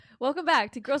Welcome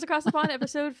back to Girls Across the Pond,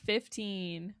 episode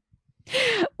 15.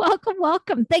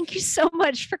 Welcome. Thank you so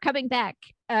much for coming back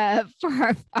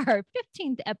for our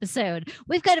 15th episode.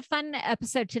 We've got a fun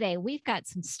episode today. We've got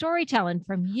some storytelling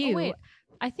from you. Oh, wait.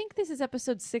 I think this is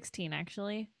episode 16,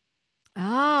 actually.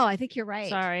 Oh, I think you're right.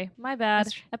 Sorry, my bad.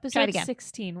 Let's try it Episode again.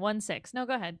 16, 1-6. No,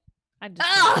 go ahead. I just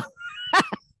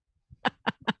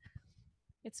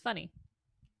It's funny.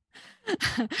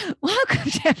 Welcome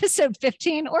to episode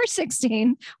 15 or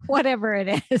 16, whatever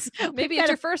it is. Maybe it's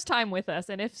your first time with us,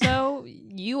 and if so,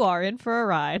 you are in for a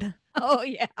ride. Oh,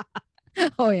 yeah.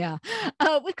 We've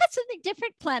got something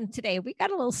different planned today. We got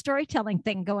a little storytelling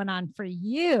thing going on for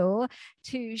you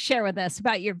to share with us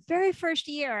about your very first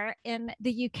year in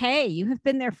the UK. You have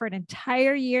been there for an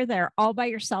entire year there all by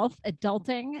yourself,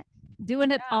 adulting,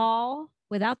 doing it all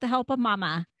without the help of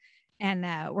mama. And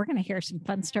we're going to hear some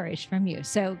fun stories from you.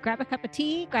 So grab a cup of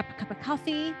tea, grab a cup of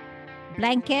coffee,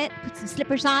 blanket, put some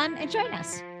slippers on, and join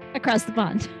us across the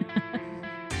pond.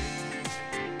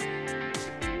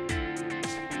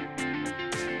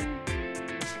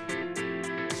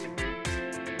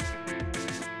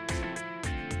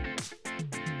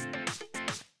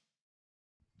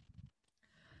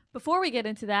 Before we get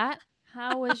into that,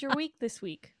 how was your week this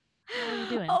week? How are you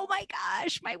doing? Oh my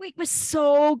gosh, my week was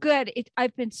so good.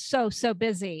 I've been so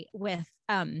busy with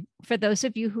for those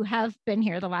of you who have been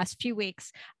here the last few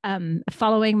weeks,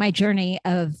 following my journey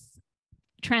of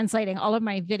translating all of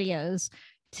my videos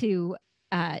to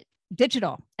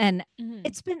digital. And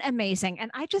it's been amazing. And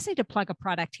I just need to plug a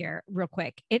product here real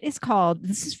quick.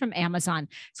 This is from Amazon.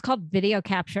 It's called Video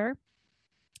Capture.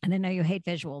 And I know you hate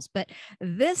visuals, but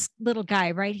this little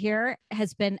guy right here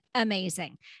has been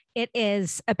amazing. It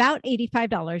is about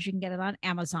 $85. You can get it on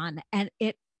Amazon, and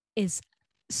it's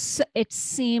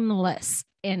seamless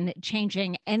in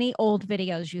changing any old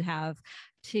videos you have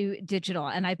to digital.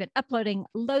 And I've been uploading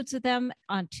loads of them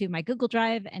onto my Google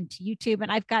Drive and to YouTube.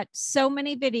 And I've got so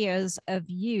many videos of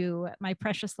you, my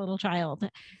precious little child,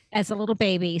 as a little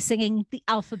baby singing the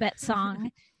alphabet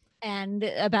song. And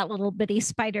about little bitty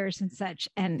spiders and such.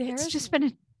 And it's just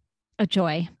been a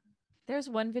joy. There's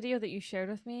one video that you shared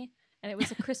with me, and it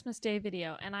was a Christmas Day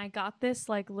video. And I got this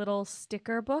like little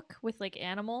sticker book with like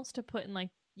animals to put in, like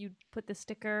you put the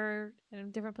sticker in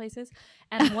different places.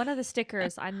 And one of the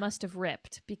stickers I must have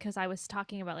ripped because I was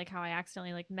talking about like how I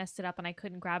accidentally like messed it up and I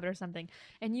couldn't grab it or something.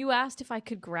 And you asked if I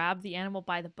could grab the animal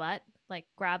by the butt, like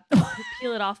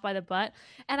peel it off by the butt.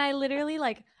 And I literally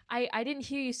like, I didn't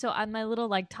hear you, so on my little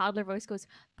like toddler voice goes,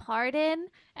 "Pardon?"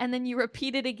 And then you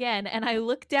repeat it again, and I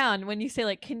look down when you say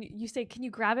like, can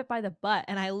you grab it by the butt?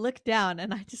 And I look down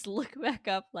and I just look back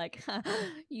up like,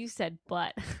 you said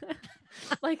butt.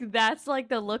 Like that's like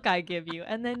the look I give you,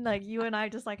 and then like you and I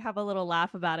just like have a little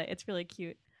laugh about it. It's really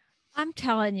cute. I'm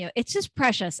telling you, it's just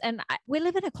precious. And we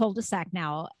live in a cul-de-sac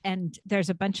now, and there's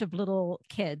a bunch of little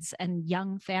kids and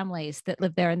young families that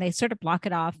live there, and they sort of block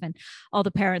it off. And all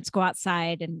the parents go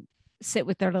outside and sit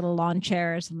with their little lawn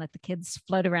chairs and let the kids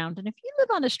float around. And if you live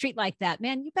on a street like that,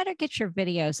 man, you better get your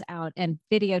videos out and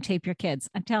videotape your kids.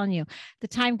 I'm telling you, the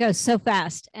time goes so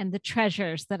fast, and the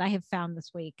treasures that I have found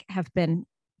this week have been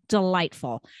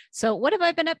delightful. So what have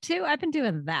I been up to? I've been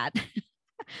doing that.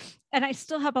 And I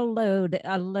still have a load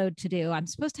to do. I'm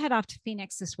supposed to head off to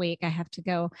Phoenix this week. I have to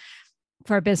go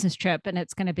for a business trip, and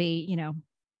it's going to be,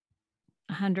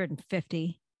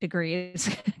 150 degrees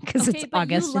because it's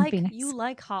August in Phoenix. You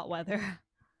like hot weather.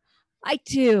 I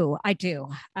do. I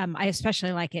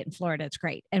especially like it in Florida. It's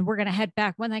great. And we're going to head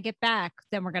back. When I get back,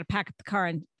 then we're going to pack up the car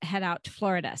and head out to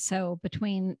Florida. So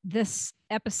between this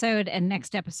episode and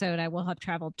next episode, I will have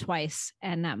traveled twice.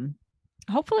 And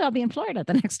hopefully I'll be in Florida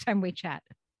the next time we chat.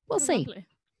 We'll see. Lovely.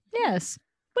 Yes.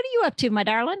 What are you up to, my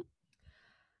darling?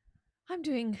 I'm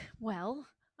doing well.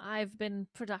 I've been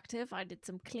productive. I did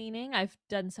some cleaning. I've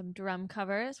done some drum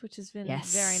covers, which has been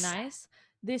very nice.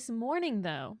 This morning,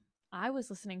 though, I was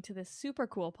listening to this super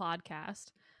cool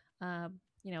podcast,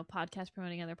 podcast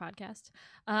promoting other podcasts.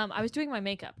 I was doing my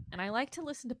makeup, and I like to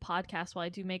listen to podcasts while I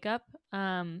do makeup.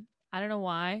 I don't know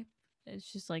why.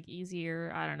 It's just like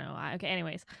easier. I don't know.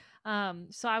 Anyways.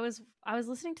 So I was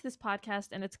listening to this podcast,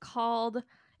 and it's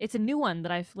a new one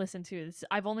that I've listened to.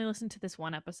 I've only listened to this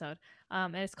one episode.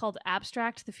 And it's called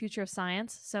Abstract: The Future of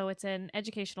Science. So it's an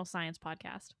educational science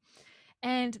podcast.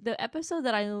 And the episode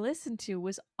that I listened to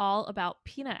was all about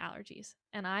peanut allergies.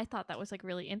 And I thought that was like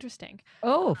really interesting.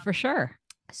 Oh, for sure.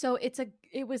 So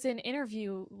it was an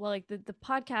interview. Well, like the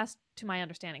podcast, to my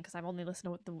understanding, because I've only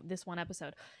listened to this one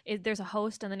episode, there's a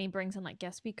host, and then he brings in like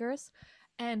guest speakers.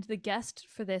 And the guest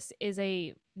for this is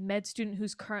a med student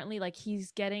who's currently like,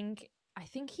 he's getting, I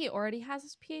think he already has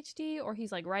his PhD, or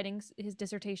he's like writing his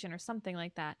dissertation or something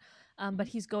like that. But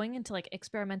he's going into like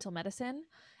experimental medicine,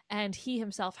 and he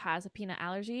himself has a peanut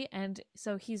allergy. And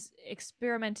so he's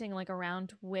experimenting like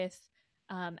around with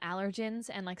allergens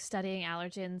and like studying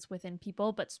allergens within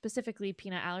people, but specifically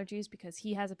peanut allergies, because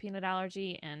he has a peanut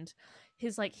allergy. And he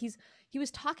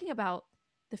was talking about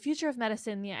the future of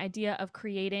medicine, the idea of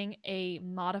creating a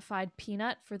modified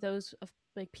peanut for those of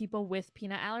like people with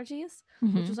peanut allergies,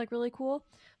 which was like really cool.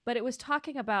 But it was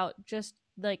talking about just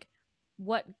like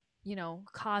what, you know,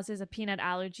 causes a peanut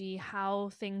allergy,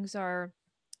 how things are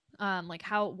like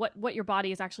how what your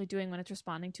body is actually doing when it's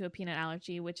responding to a peanut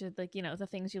allergy, which is like, you know, the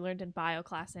things you learned in bio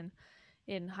class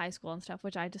in high school and stuff,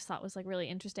 which I just thought was like really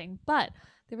interesting. But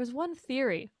there was one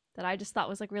theory that I just thought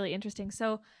was like really interesting.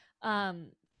 So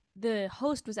the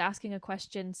host was asking a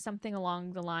question, something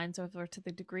along the lines of, or to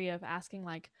the degree of asking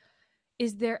like,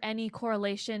 is there any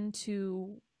correlation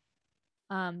to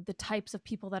the types of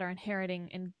people that are inheriting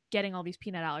and getting all these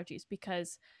peanut allergies?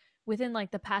 Because within like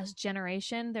the past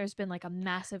generation, there's been like a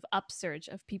massive upsurge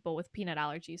of people with peanut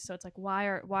allergies. So it's like, why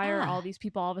are all these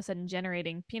people all of a sudden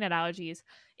generating peanut allergies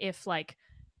if like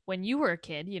when you were a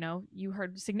kid, you know, you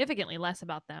heard significantly less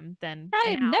about them than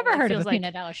I've now. never heard of a like,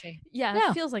 peanut allergy. Yeah, no.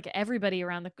 It feels like everybody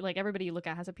around the like everybody you look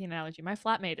at has a peanut allergy. My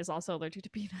flatmate is also allergic to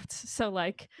peanuts. So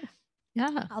like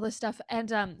yeah, all this stuff.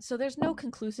 And so there's no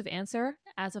conclusive answer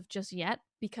as of just yet,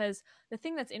 because the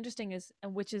thing that's interesting is,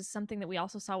 which is something that we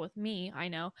also saw with me, I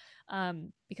know,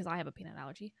 because I have a peanut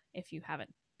allergy, if you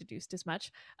haven't deduced as much,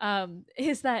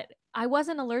 is that I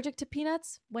wasn't allergic to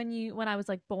peanuts when I was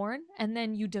like born, and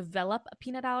then you develop a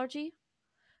peanut allergy.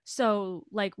 So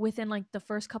like within like the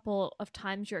first couple of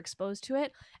times you're exposed to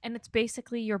it, and it's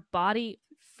basically your body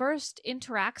first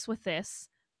interacts with this,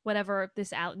 whatever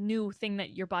this new thing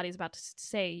that your body is about to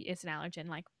say is an allergen,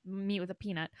 like meat with a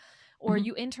peanut, or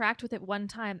you interact with it one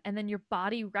time, and then your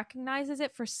body recognizes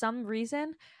it for some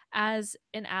reason as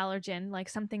an allergen, like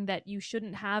something that you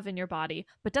shouldn't have in your body,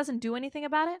 but doesn't do anything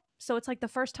about it. So it's like the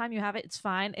first time you have it, it's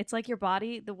fine. It's like your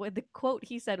body, the quote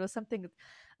he said was something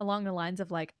along the lines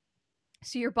of like,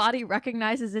 so your body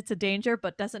recognizes it's a danger,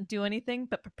 but doesn't do anything,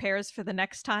 but prepares for the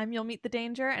next time you'll meet the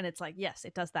danger. And it's like, yes,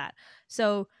 it does that.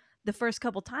 So the first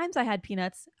couple times I had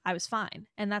peanuts, I was fine.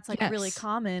 And that's like really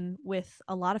common with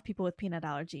a lot of people with peanut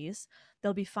allergies.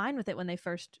 They'll be fine with it when they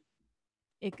first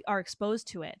are exposed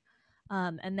to it,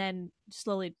 and then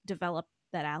slowly develop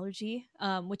that allergy,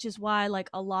 which is why like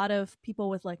a lot of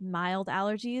people with like mild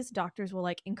allergies, doctors will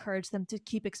like encourage them to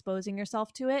keep exposing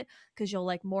yourself to it, because you'll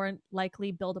like more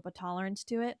likely build up a tolerance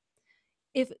to it.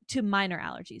 If to minor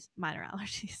allergies.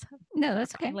 No,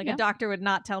 that's okay. Like a doctor would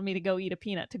not tell me to go eat a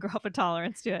peanut to grow up a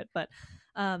tolerance to it. But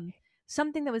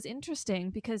something that was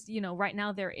interesting, because you know right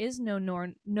now there is no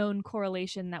known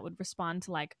correlation that would respond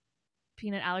to like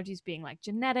peanut allergies being like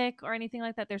genetic or anything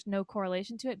like that. There's no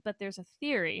correlation to it, but there's a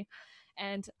theory.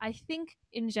 And I think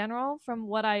in general, from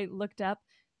what I looked up,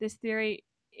 this theory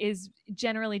is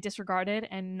generally disregarded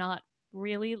and not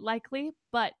really likely,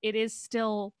 but it is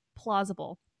still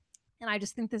plausible. And I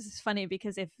just think this is funny,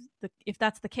 because if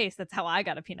that's the case, that's how I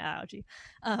got a peanut allergy.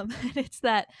 And it's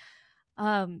that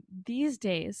these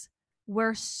days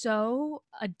we're so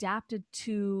adapted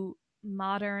to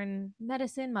modern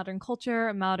medicine, modern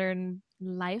culture, modern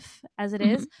life as it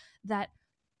is, that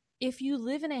if you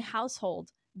live in a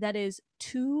household that is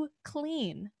too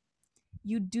clean,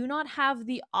 you do not have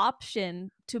the option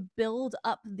to build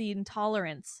up the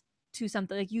intolerance to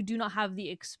something. Like you do not have the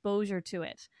exposure to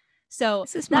it. So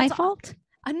is this my fault?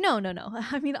 No.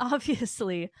 I mean,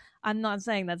 obviously, I'm not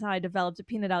saying that's how I developed a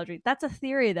peanut allergy. That's a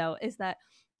theory, though, is that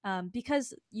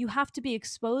because you have to be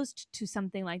exposed to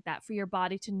something like that for your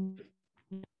body to know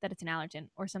that it's an allergen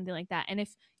or something like that. And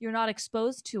if you're not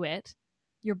exposed to it,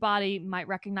 your body might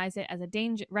recognize it as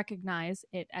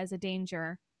a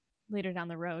danger later down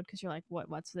the road, because you're like,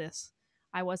 what's this?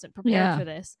 I wasn't prepared for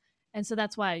this. And so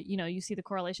that's why, you know, you see the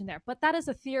correlation there. But that is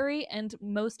a theory, and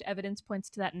most evidence points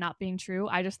to that not being true.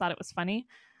 I just thought it was funny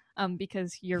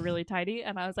because you're really tidy.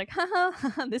 And I was like,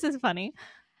 haha, this is funny.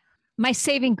 My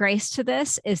saving grace to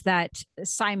this is that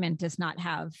Simon does not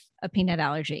have a peanut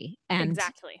allergy. And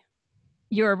exactly.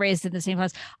 You were raised in the same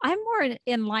house. I'm more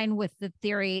in line with the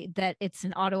theory that it's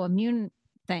an autoimmune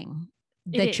thing,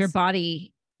 that your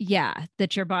body,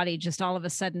 that your body just all of a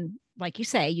sudden, like you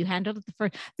say, you handled it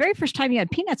the very first time you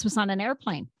had peanuts was on an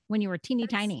airplane when you were teeny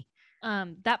tiny.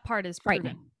 That part is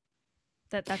frightening.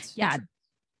 That's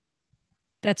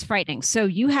that's frightening. So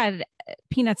you had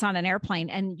peanuts on an airplane,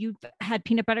 and you had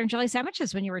peanut butter and jelly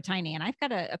sandwiches when you were tiny. And I've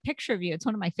got a picture of you. It's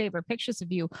one of my favorite pictures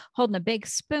of you holding a big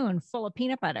spoon full of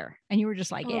peanut butter. And you were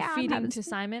just like, feeding to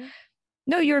Simon.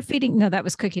 No, you were feeding. No, that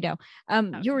was cookie dough. You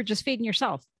Okay. were just feeding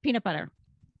yourself peanut butter.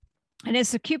 And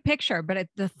it's a cute picture, but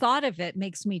the thought of it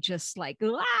makes me just like,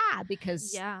 ah,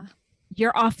 because Yeah.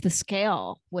 you're off the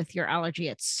scale with your allergy.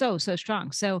 It's so, so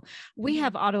strong. So we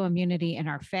have autoimmunity in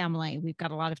our family. We've got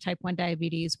a lot of type 1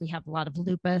 diabetes. We have a lot of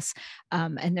lupus.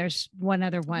 And there's one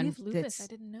other We one have lupus. I that's,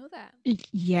 didn't know that.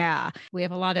 yeah, we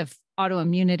have a lot of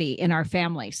autoimmunity in our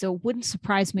family. So it wouldn't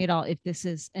surprise me at all if this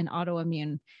is an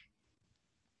autoimmune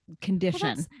Well,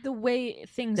 condition that's the way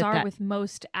things that are that with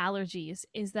most allergies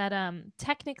is that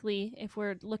technically if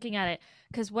we're looking at it,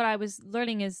 because what I was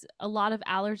learning is a lot of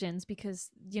allergens, because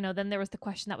then there was the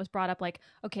question that was brought up, like,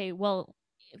 okay, well,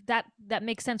 that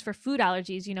makes sense for food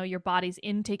allergies. Your body's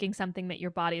intaking something that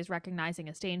your body is recognizing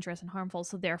as dangerous and harmful,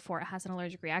 so therefore it has an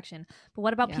allergic reaction. But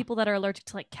what about yeah. people that are allergic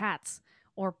to like cats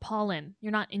or pollen?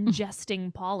 You're not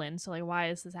ingesting pollen, so like, why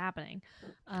is this happening?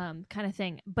 Kind of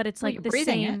thing. But it's Well, like you're the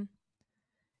breathing it. same.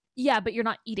 Yeah, but you're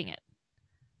not eating it.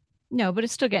 No, but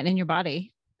it's still getting in your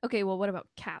body. Okay, well, what about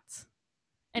cats?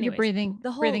 You're Anyways, breathing the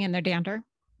breathing whole in their dander.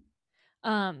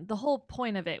 the whole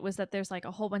point of it was that there's like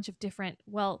a whole bunch of different,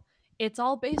 well, it's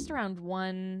all based around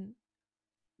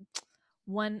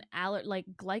like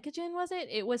glycogen, was it?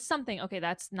 It was something. Okay,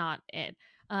 that's not it.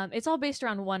 It's all based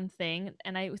around one thing,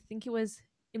 and I think it was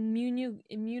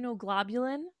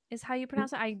immunoglobulin is how you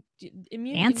pronounce it. Fancy.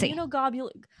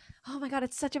 Immunoglobulin. Oh my god,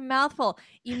 it's such a mouthful.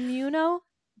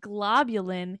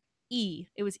 Immunoglobulin E.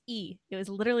 It was E. It was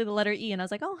literally the letter E, and I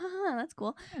was like, oh, haha, that's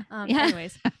cool. Yeah.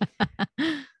 Anyways,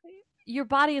 your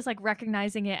body is like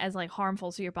recognizing it as like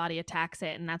harmful, so your body attacks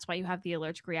it, and that's why you have the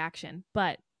allergic reaction.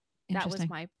 But that was Interesting.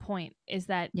 my point, is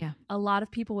that Yeah. a lot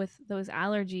of people with those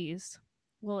allergies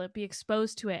will be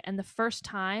exposed to it, and the first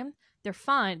time they're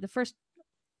fine, the first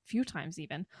few times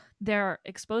even they're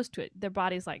exposed to it, their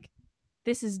body's like,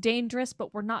 this is dangerous,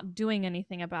 but we're not doing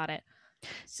anything about it.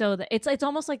 So it's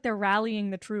almost like they're rallying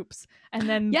the troops, and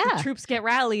then the Yeah. troops get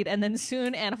rallied, and then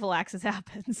soon anaphylaxis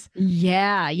happens.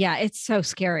 Yeah. Yeah. It's so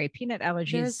scary. Peanut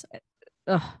allergies. There's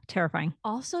Ugh, terrifying.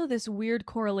 also this weird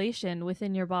correlation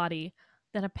within your body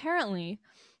that apparently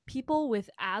people with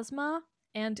asthma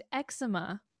and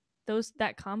eczema,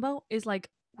 that combo is like,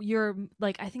 you're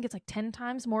like, I think it's like 10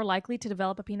 times more likely to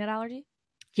develop a peanut allergy,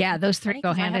 Yeah. which is Those three funny go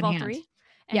because I hand have in all hand. three,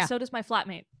 and Yeah. so does my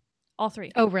flatmate. All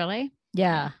three. Oh, really? Yeah.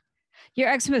 Yeah. Your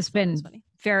eczema has So that is been funny.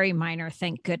 very minor,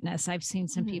 thank goodness. I've seen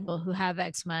some people who have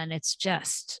eczema and it's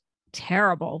just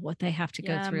terrible what they have to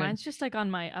go Yeah, through. mine's just like on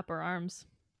my upper arms.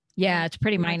 Yeah, it's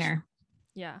pretty much. minor.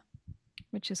 Yeah.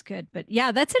 Which is good. But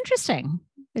yeah, that's interesting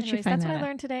that you Anyways, find that's that what I out.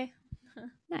 learned today.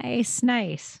 Nice,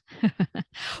 nice.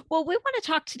 Well, we want to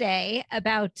talk today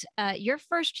about your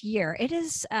first year. It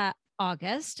is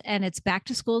August and it's back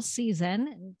to school season.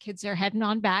 And kids are heading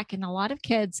on back, and a lot of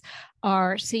kids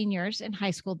are seniors in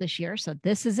high school this year. So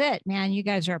this is it, man. You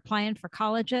guys are applying for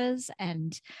colleges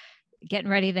and getting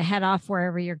ready to head off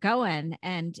wherever you're going.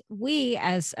 And we,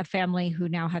 as a family who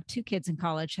now have two kids in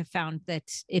college, have found that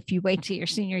if you wait till your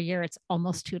senior year, it's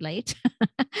almost too late.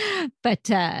 But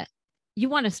you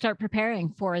want to start preparing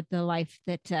for the life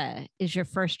that is your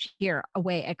first year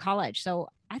away at college. So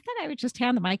I thought I would just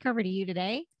hand the mic over to you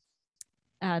today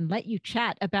and let you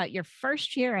chat about your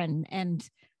first year and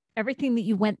everything that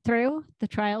you went through, the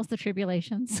trials, the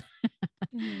tribulations,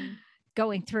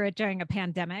 going through it during a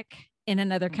pandemic in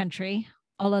another country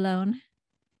all alone.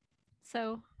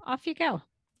 So off you go.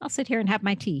 I'll sit here and have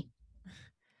my tea.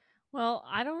 Well,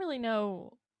 I don't really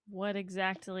know what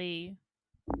exactly.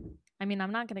 I mean,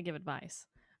 I'm not going to give advice.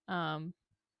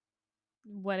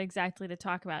 What exactly to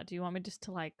talk about? Do you want me just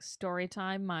to like story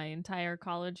time my entire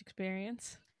college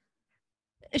experience?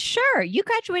 Sure. You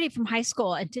graduated from high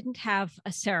school and didn't have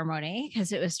a ceremony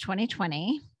because it was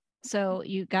 2020. So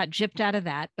you got gypped out of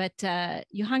that. But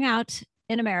you hung out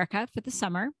in America for the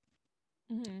summer.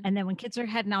 Mm-hmm. And then when kids are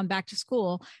heading on back to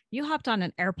school, you hopped on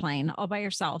an airplane all by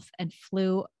yourself and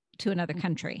flew to another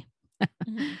country.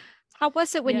 Mm-hmm. How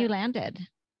was it when you landed?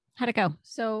 How'd it go?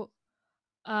 So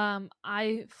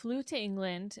I flew to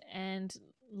England and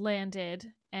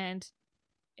landed, and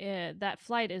that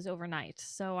flight is overnight.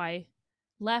 So I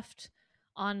left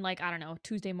on like, I don't know,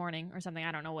 Tuesday morning or something.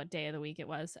 I don't know what day of the week it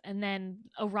was. And then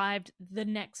arrived the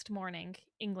next morning,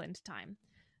 England time.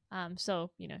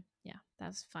 So, yeah,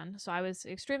 that's fun. So I was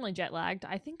extremely jet lagged.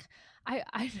 I think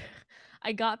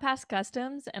I got past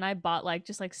customs and I bought like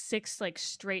just like 6 like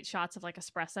straight shots of like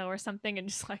espresso or something and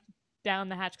just like down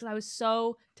the hatch because I was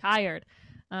so tired.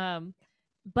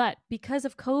 But because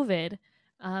of COVID,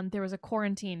 there was a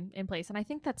quarantine in place, and I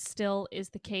think that still is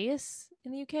the case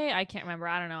in the UK. I can't remember.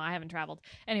 I don't know. I haven't traveled.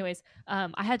 Anyways,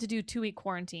 I had to do 2-week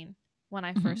quarantine when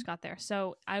I first got there.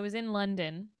 So I was in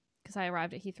London because I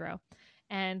arrived at Heathrow,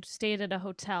 and stayed at a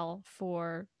hotel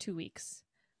for 2 weeks,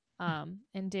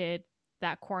 and did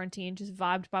that quarantine, just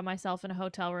vibed by myself in a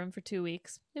hotel room for 2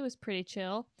 weeks. It was pretty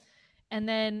chill. And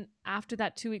then after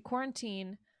that 2 week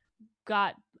quarantine,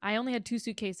 I only had 2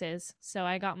 suitcases. So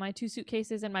I got my 2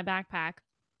 suitcases and my backpack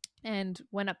and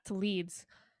went up to Leeds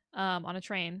on a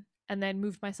train, and then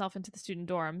moved myself into the student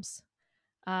dorms.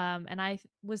 And I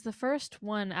was the first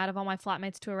one out of all my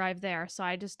flatmates to arrive there. So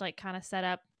I just like kind of set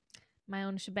up my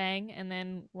own shebang and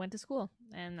then went to school,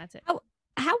 and that's it.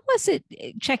 How was it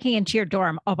checking into your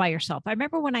dorm all by yourself? I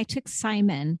remember when I took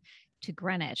Simon to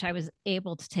Greenwich, I was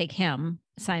able to take him,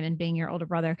 Simon being your older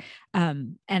brother,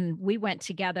 and we went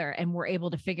together and were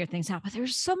able to figure things out. But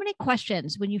there's so many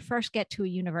questions when you first get to a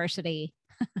university.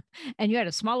 And you had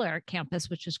a smaller campus,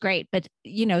 which was great. But,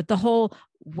 the whole,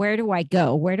 where do I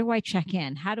go? Where do I check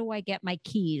in? How do I get my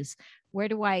keys? Where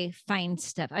do I find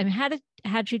stuff? I mean,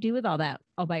 how'd you do with all that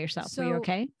all by yourself? So were you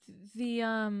okay?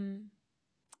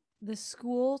 The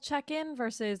school check-in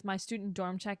versus my student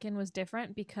dorm check-in was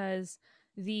different, because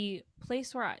the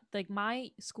place where my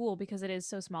school, because it is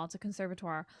so small, it's a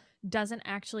conservatoire, doesn't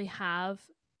actually have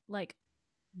like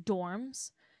dorms.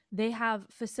 They have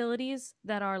facilities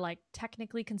that are like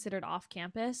technically considered off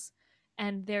campus,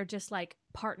 and they're just like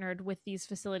partnered with these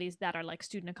facilities that are like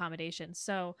student accommodations.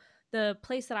 So the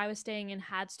place that I was staying in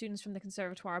had students from the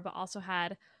conservatoire, but also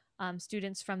had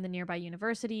students from the nearby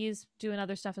universities doing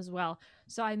other stuff as well.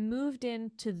 So I moved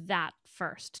into that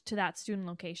first, to that student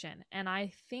location. And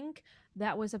I think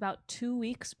that was about 2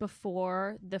 weeks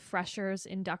before the freshers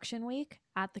induction week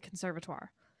at the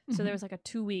conservatoire. Mm-hmm. So there was like a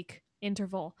 2 week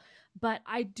interval. But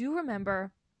I do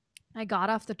remember I got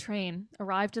off the train,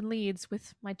 arrived in Leeds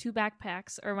with my 2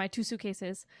 backpacks, or my 2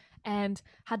 suitcases, and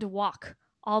had to walk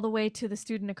all the way to the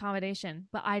student accommodation.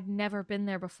 But I'd never been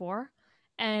there before.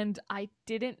 And I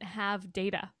didn't have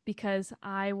data because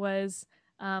I was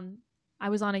on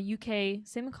a UK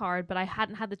SIM card, but I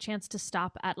hadn't had the chance to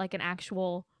stop at like an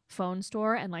actual phone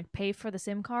store and like pay for the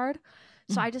SIM card.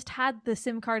 So I just had the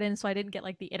SIM card in, so I didn't get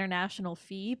like the international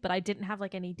fee, but I didn't have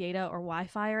like any data or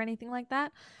Wi-Fi or anything like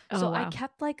that. So wow. I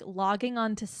kept like logging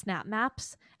on to Snap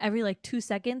Maps every like 2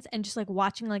 seconds and just like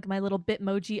watching like my little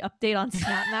Bitmoji update on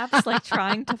Snap Maps, like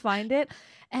trying to find it.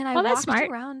 And I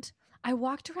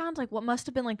walked around like what must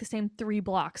have been like the same 3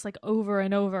 blocks, like over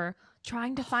and over,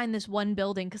 trying to find this one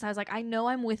building, because I was like, I know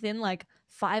I'm within like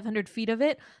 500 feet of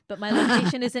it, but my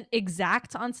location isn't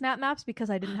exact on Snap Maps because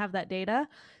I didn't have that data.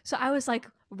 So I was like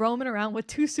roaming around with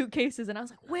 2 suitcases, and I was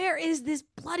like, where is this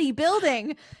bloody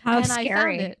building? How scary. I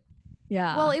found it.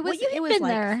 Yeah. Well, it was like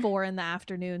there. 4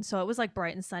 p.m, so it was like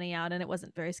bright and sunny out, and it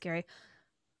wasn't very scary.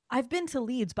 I've been to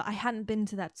Leeds, but I hadn't been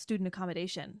to that student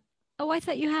accommodation. Oh, I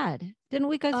thought you had. Didn't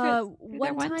we go through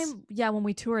one time? Yeah, when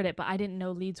we toured it, but I didn't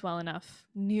know Leeds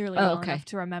nearly well enough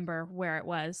to remember where it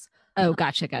was. Oh,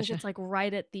 gotcha. It's like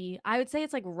I would say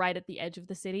it's like right at the edge of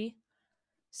the city.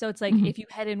 So it's like if you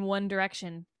head in one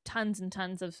direction, tons and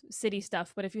tons of city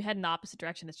stuff, but if you head in the opposite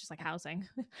direction, it's just like housing.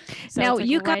 So now it's like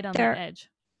you right got on there. The edge.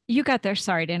 You got there.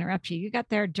 Sorry to interrupt you. You got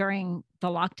there during the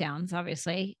lockdowns.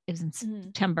 Obviously, it was in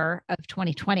September of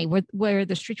 2020. Were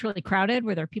the streets really crowded?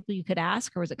 Were there people you could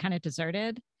ask, or was it kind of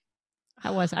deserted?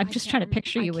 How was it? I'm just trying to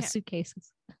picture you with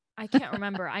suitcases. I can't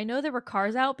remember. I know there were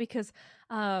cars out because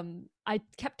I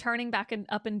kept turning back and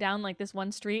up and down like this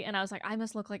one street, and I was like, I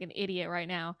must look like an idiot right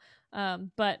now.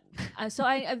 But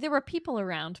there were people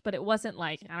around, but it wasn't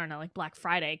like, I don't know, like Black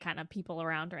Friday kind of people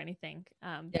around or anything.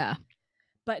 Yeah.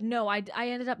 But no, I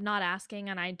ended up not asking,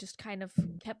 and I just kind of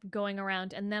kept going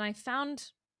around, and then I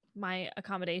found my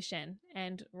accommodation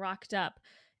and rocked up,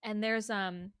 and there was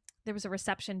a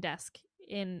reception desk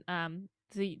in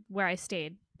where I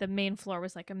stayed. The main floor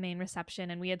was like a main reception,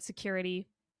 and we had security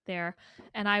there,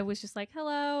 and I was just like,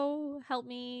 hello, help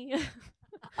me.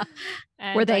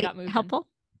 Were they helpful?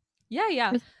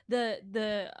 Yeah.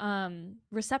 The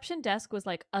reception desk was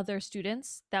like other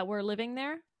students that were living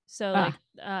there, so like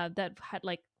that had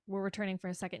like were returning for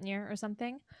a second year or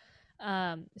something.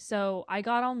 So I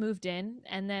got all moved in,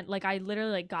 and then like I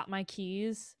literally like got my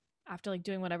keys after like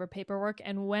doing whatever paperwork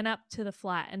and went up to the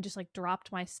flat and just like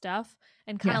dropped my stuff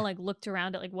and kind of like looked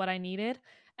around at like what I needed.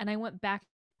 And I went back to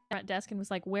the front desk and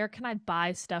was like, where can I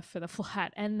buy stuff for the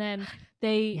flat? And then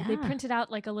they printed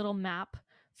out like a little map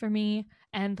for me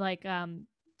and like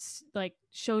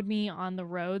showed me on the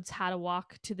roads how to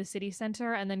walk to the city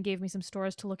center, and then gave me some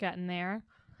stores to look at in there,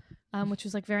 which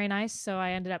was like very nice. So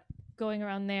I ended up going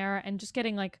around there and just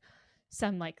getting like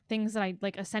some like things that I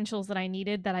like, essentials that I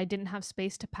needed that I didn't have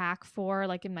space to pack for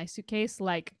like in my suitcase,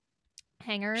 like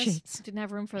hangers. Didn't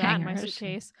have room for that in my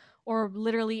suitcase. or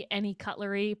literally any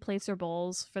cutlery, plates or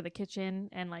bowls for the kitchen,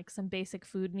 and like some basic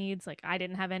food needs. Like I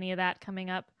didn't have any of that coming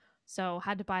up, so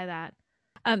had to buy that.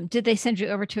 Did they send you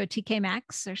over to a TK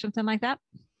Maxx or something like that?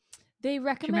 They Do you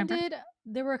remember? recommended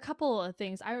there were a couple of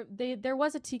things. There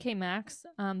was a TK Maxx,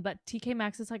 but TK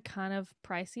Maxx is like kind of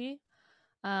pricey.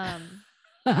 Um,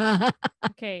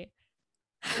 okay,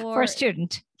 For a for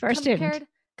student. For a student.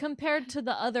 compared to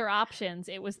the other options,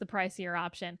 it was the pricier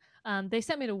option. They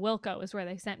sent me to Wilco, is where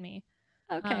they sent me.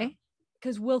 Okay.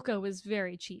 Because Wilco is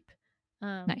very cheap.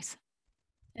 Nice.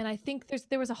 And I think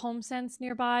there was a HomeSense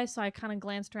nearby, so I kind of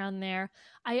glanced around there.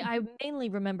 I mainly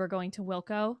remember going to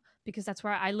Wilco because that's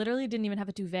where I literally didn't even have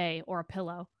a duvet or a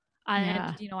pillow.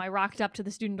 Yeah. And I rocked up to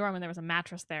the student dorm and there was a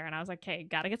mattress there, and I was like, "Okay,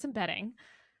 gotta get some bedding."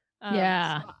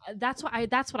 Yeah. So that's what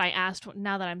I asked.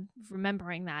 Now that I'm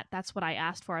remembering that, that's what I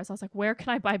asked for. I was like, "Where can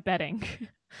I buy bedding?"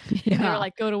 They were Yeah.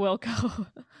 like, "Go to Wilco."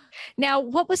 Now,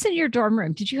 what was in your dorm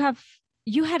room?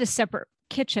 You had a separate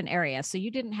kitchen area, so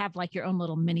you didn't have like your own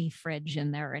little mini fridge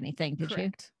in there or anything, did you?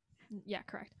 Correct. Yeah,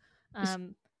 correct.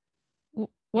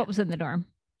 What was in the dorm?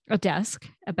 A desk,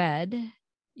 a bed.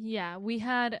 Yeah, we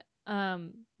had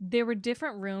there were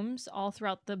different rooms all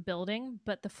throughout the building,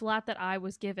 but the flat that I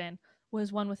was given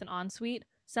was one with an ensuite.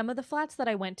 Some of the flats that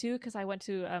I went to, because I went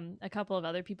to a couple of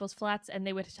other people's flats, and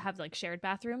they would have like shared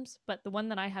bathrooms, but the one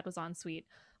that I had was ensuite,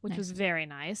 which was very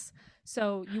nice.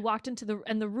 So you walked into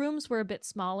the rooms were a bit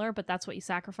smaller, but that's what you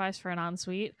sacrifice for an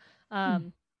ensuite.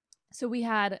 So we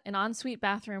had an ensuite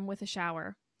bathroom with a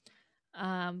shower,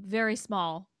 very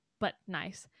small but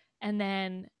nice, and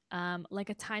then like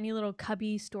a tiny little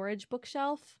cubby storage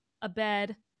bookshelf, a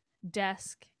bed,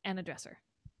 desk, and a dresser.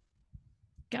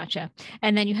 Gotcha.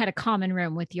 And then you had a common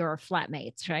room with your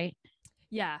flatmates, right?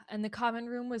 Yeah, and the common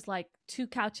room was like 2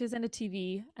 couches and a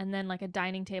TV, and then like a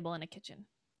dining table and a kitchen.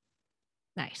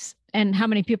 Nice. And how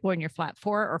many people were in your flat?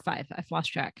 4 or 5? I've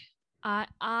lost track.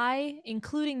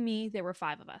 Including me, there were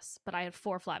 5 of us, but I had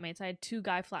 4 flatmates. I had 2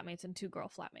 guy flatmates and 2 girl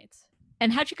flatmates.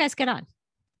 And how'd you guys get on?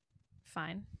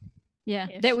 Fine. Yeah,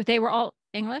 they were all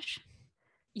English.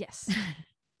 Yes,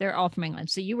 they're all from England.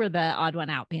 So you were the odd one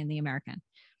out, being the American.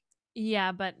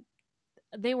 Yeah, but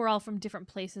they were all from different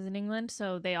places in England,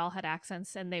 so they all had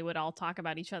accents, and they would all talk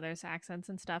about each other's accents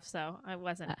and stuff. So it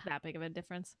wasn't that big of a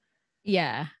difference.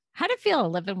 Yeah. How did it feel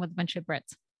living with a bunch of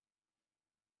Brits?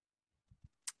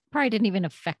 Probably didn't even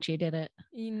affect you, did it?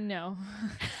 No.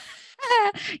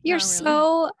 You're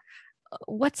so,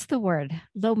 what's the word?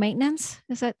 Low maintenance?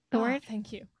 Is that the word?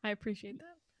 Thank you. I appreciate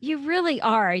that. You really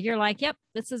are. You're like, yep,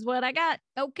 this is what I got.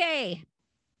 Okay.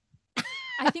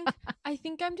 I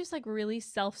think I'm just like really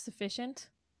self-sufficient.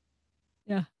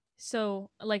 Yeah. So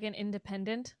like an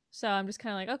independent. So I'm just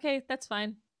kind of like, okay, that's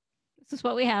fine. This is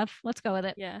what we have. Let's go with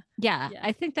it. Yeah. Yeah.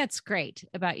 I think that's great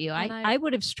about you. I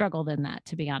would have struggled in that,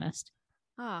 to be honest.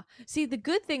 See, the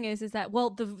good thing is that,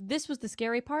 well, this was the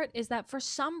scary part, is that for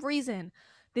some reason,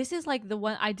 this is like the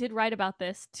one I did write about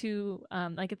this to,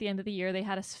 like at the end of the year, they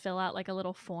had us fill out like a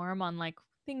little form on like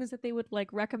things that they would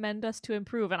like recommend us to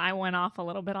improve. And I went off a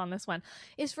little bit on this one,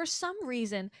 is for some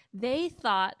reason they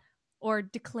thought or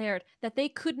declared that they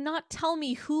could not tell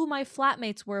me who my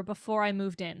flatmates were before I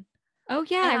moved in. Oh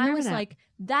yeah, and I was like,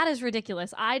 that is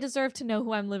ridiculous. I deserve to know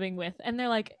who I'm living with. And they're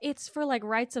like, it's for like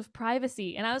rights of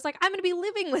privacy. And I was like, I'm gonna be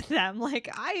living with them. Like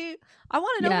I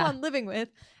want to know who I'm living with.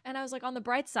 And I was like, on the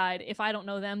bright side, if I don't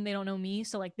know them, they don't know me.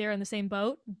 So like they're in the same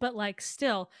boat. But like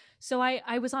still, so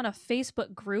I was on a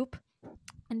Facebook group,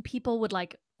 and people would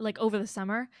like over the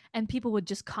summer, and people would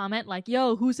just comment like,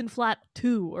 yo, who's in flat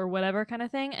 2 or whatever kind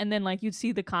of thing. And then like you'd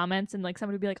see the comments, and like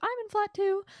somebody would be like, I'm in flat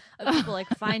 2, of people like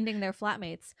finding their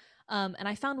flatmates. And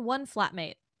I found one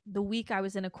flatmate the week I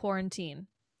was in a quarantine.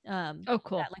 Oh,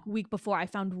 cool. That, like week before, I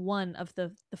found one of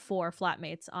the 4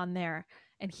 flatmates on there,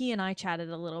 and he and I chatted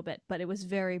a little bit, but it was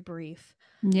very brief.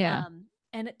 Yeah.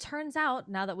 And it turns out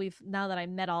now that I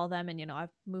met all of them, and I've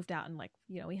moved out, and like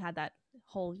we had that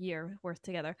whole year worth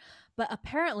together, but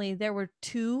apparently there were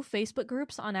 2 Facebook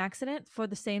groups on accident for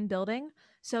the same building.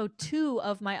 So 2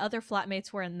 of my other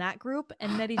flatmates were in that group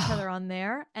and met each other on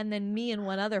there, and then me and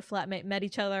one other flatmate met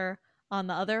each other on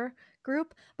the other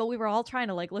group, but we were all trying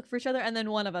to like look for each other, and then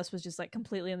one of us was just like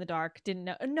completely in the dark, didn't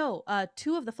know.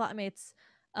 2 of the flatmates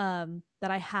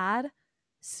that I had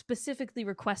specifically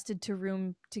requested to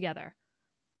room together.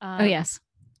 Oh yes,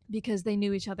 because they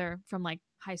knew each other from like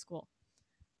high school.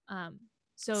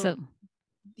 So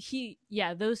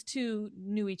those 2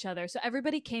 knew each other. So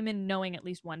everybody came in knowing at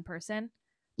least one person.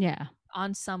 Yeah.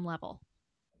 On some level.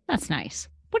 That's nice.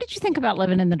 What did you think about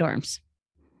living in the dorms?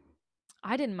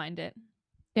 I didn't mind it.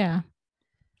 Yeah.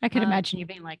 I could imagine you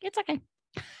being like, it's okay.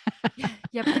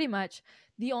 Yeah, pretty much.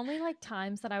 The only like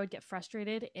times that I would get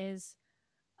frustrated is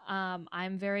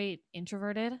I'm very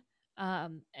introverted.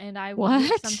 And I would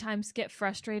What? sometimes get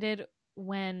frustrated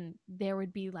when there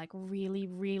would be like really,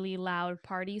 really loud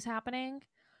parties happening.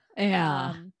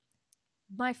 Yeah. Um,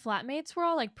 my flatmates were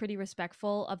all like pretty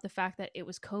respectful of the fact that it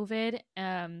was COVID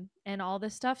and all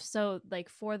this stuff. So like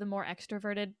for the more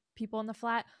extroverted people in the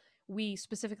flat, we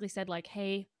specifically said like,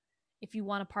 hey, if you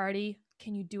want to party,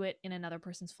 can you do it in another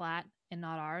person's flat and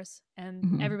not ours? And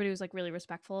Mhm. everybody was like really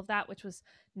respectful of that, which was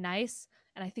nice.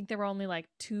 And I think there were only like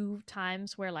 2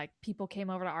 times where like people came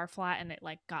over to our flat and it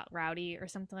like got rowdy or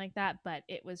something like that, but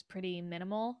it was pretty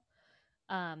minimal.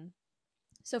 Um,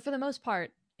 so for the most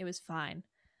part, it was fine.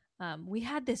 We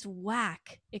had this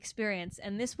whack experience,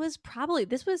 and this was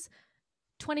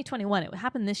 2021. It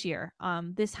happened this year,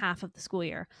 this half of the school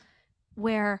year,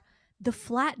 where the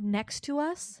flat next to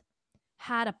us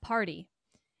had a party,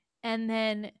 and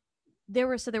then there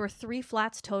were 3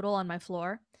 flats total on my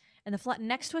floor, and the flat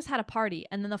next to us had a party,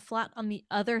 and then the flat on the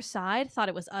other side thought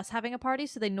it was us having a party,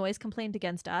 so they noise complained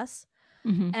against us.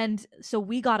 Mhm. And so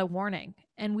we got a warning,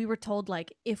 and we were told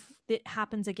like if it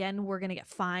happens again, we're going to get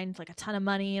fined like a ton of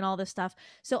money and all this stuff.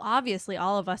 So obviously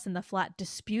all of us in the flat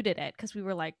disputed it because we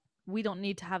were like, we don't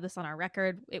need to have this on our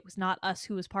record. It was not us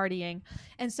who was partying.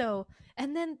 And so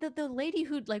and then the lady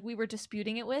who like we were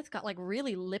disputing it with got like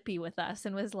really lippy with us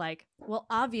and was like, well,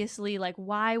 obviously, like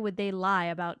why would they lie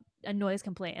about a noise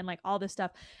complaint and like all this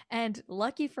stuff. And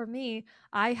lucky for me,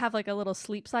 I have like a little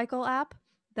sleep cycle app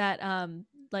that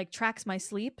like tracks my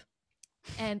sleep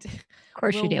and Of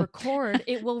course you do.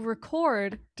 it will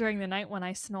record during the night when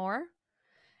I snore.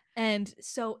 And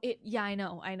so I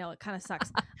know it kind of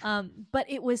sucks. But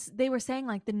they were saying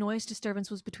like the noise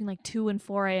disturbance was between like 2 and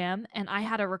 4 a.m. and I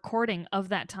had a recording of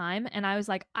that time, and I was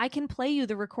like, I can play you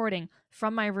the recording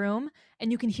from my room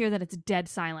and you can hear that it's dead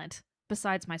silent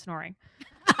besides my snoring.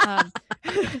 um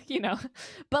you know,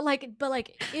 but like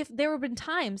if there have been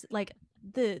times like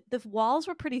the walls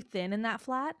were pretty thin in that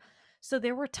flat, so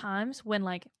there were times when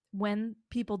like when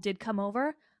people did come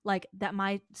over, like that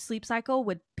my sleep cycle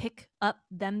would pick up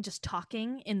them just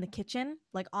talking in the kitchen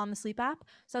like on the sleep app.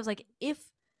 So I was like,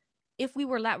 if we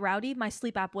were that rowdy, my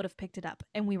sleep app would have picked it up,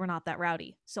 and we were not that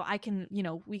rowdy. So I can,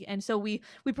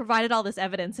 we provided all this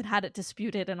evidence and had it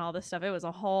disputed and all this stuff. It was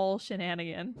a whole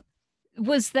shenanigan.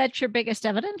 Was that your biggest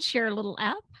evidence, your little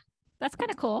app? That's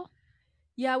kind of cool.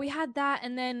 Yeah, we had that,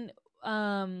 and then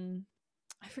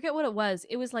I forget what it was.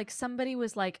 It was like somebody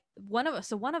was like one of us.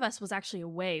 So one of us was actually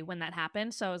away when that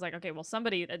happened. So I was like, okay, well,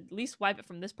 somebody at least wipe it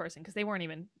from this person because they weren't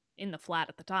even in the flat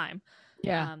at the time.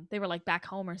 Yeah. They were like back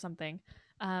home or something.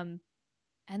 Um,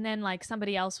 and then like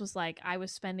somebody else was like, I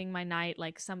was spending my night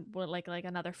like like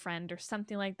another friend or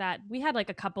something like that. We had like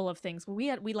a couple of things.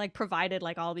 We like provided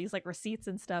like all these like receipts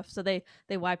and stuff. So they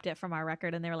wiped it from our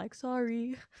record and they were like,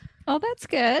 sorry. Oh, that's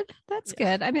good. That's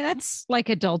Yeah. good. I mean, that's like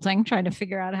adulting, trying to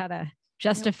figure out how to Yeah,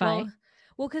 justify.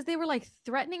 well, because they were like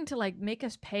threatening to like make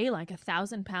us pay like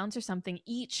 £1,000 or something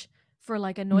each for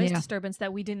like a noise Yeah. disturbance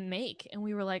that we didn't make, and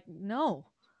we were like, no,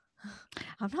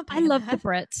 I'm not I paying love the that.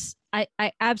 Brits.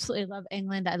 I absolutely love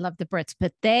England. I love the Brits,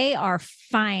 but they are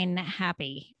fine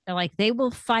happy. Like they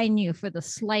will fine you for the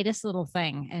slightest little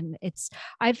thing. And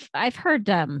I've heard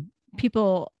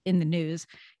people in the news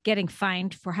getting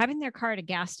fined for having their car at a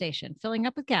gas station, filling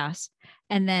up with gas,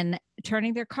 and then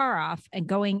turning their car off and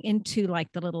going into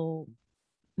like the little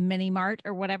mini mart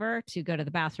or whatever to go to the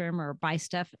bathroom or buy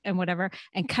stuff and whatever,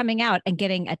 and coming out and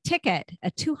getting a ticket, a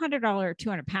 $200,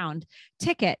 200-pound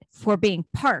ticket for being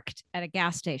parked at a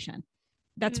gas station.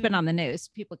 That's been Mm. on the news,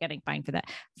 people getting fined for that.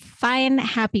 Fine,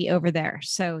 happy over there.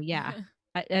 So yeah,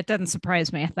 it doesn't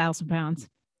surprise me. £1,000.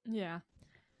 Yeah.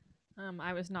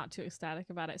 I was not too ecstatic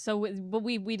about it. So, but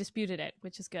we disputed it,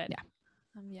 which is good.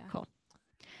 Yeah. Yeah. Cool.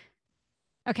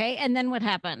 Okay. And then what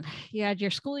happened? You had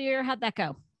your school year. How'd that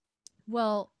go?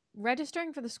 Well,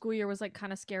 registering for the school year was like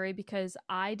kind of scary because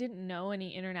I didn't know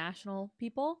any international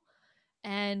people,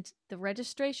 and the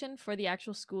registration for the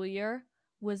actual school year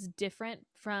was different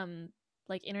from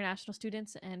like international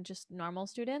students and just normal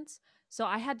students. So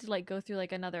I had to like go through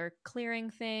like another clearing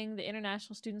thing. The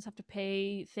international students have to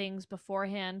pay things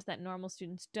beforehand that normal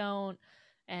students don't,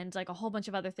 and like a whole bunch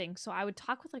of other things. So I would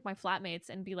talk with like my flatmates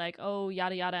and be like, "Oh,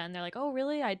 yada yada." And they're like, "Oh,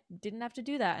 really? I didn't have to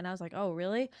do that." And I was like, "Oh,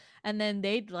 really?" And then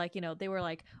they'd like, they were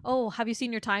like, "Oh, have you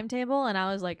seen your timetable?" And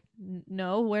I was like,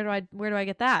 "No, where do I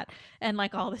get that?" And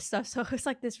like all this stuff. So it was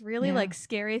like this really Yeah. like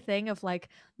scary thing of like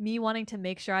me wanting to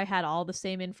make sure I had all the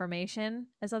same information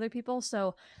as other people.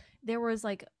 So there was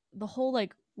like the whole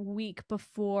like week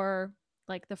before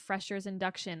like the freshers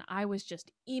induction, I was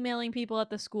just emailing people at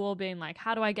the school being like,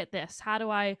 how do I get this? How do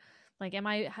I like,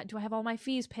 do I have all my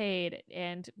fees paid?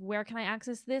 And where can I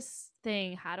access this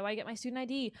thing? How do I get my student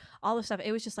ID? All this stuff.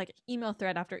 It was just like email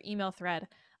thread after email thread.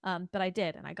 But I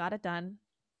did, and I got it done.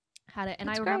 Had it. And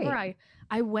That's I remember great.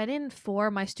 I went in for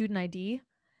my student ID,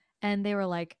 and they were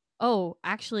like, oh,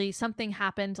 actually something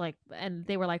happened, like, and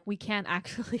they were like, we can't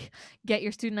actually get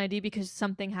your student ID because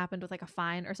something happened with like a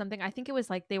fine or something. I think it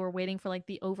was like they were waiting for like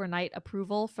the overnight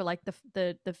approval for like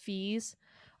the fees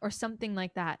or something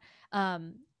like that.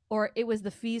 Or it was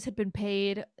the fees had been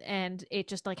paid and it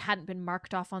just like hadn't been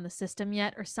marked off on the system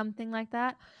yet or something like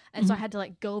that. And so I had to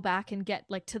like go back and get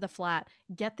like to the flat,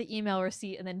 get the email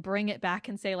receipt, and then bring it back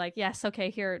and say like, yes, okay,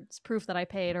 here it's proof that I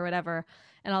paid or whatever,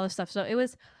 and all this stuff. So it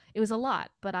was a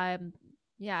lot, but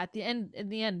yeah, at the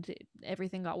end,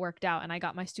 everything got worked out, and I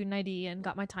got my student ID and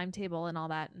got my timetable and all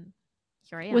that, and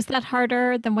here I am. Was that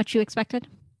harder than what you expected?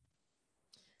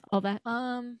 All that?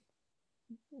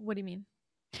 What do you mean?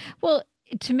 Well,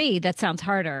 to me, that sounds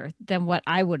harder than what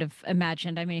I would have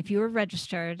imagined. I mean, if you were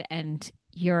registered and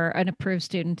you're an approved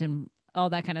student and all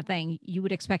that kind of thing, you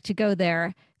would expect to go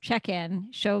there, check in,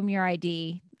 show them your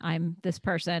ID. I'm this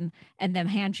person, and then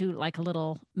hand you like a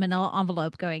little manila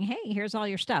envelope going, hey, here's all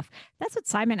your stuff. That's what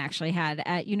Simon actually had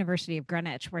at University of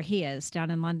Greenwich, where he is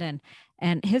down in London.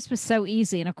 And his was so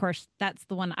easy. And of course, that's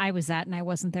the one I was at, and I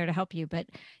wasn't there to help you. But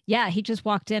yeah, he just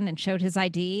walked in and showed his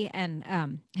ID and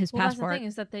his Well, that's the passport. thing,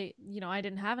 is that I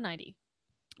didn't have an ID.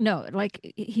 No, like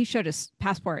he showed his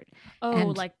passport. Oh,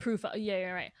 And like proof. Yeah,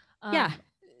 you're right. yeah,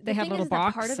 they The had a thing little is that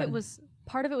box.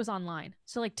 part of it was online.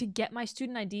 So like to get my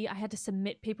student ID, I had to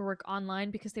submit paperwork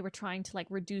online because they were trying to like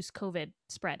reduce COVID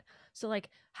spread. So like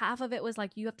half of it was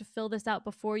like, you have to fill this out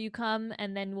before you come,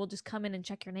 and then we'll just come in and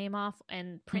check your name off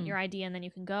and print your ID, and then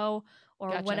you can go, or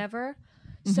Gotcha. whatever.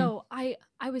 Mhm. So I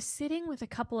was sitting with a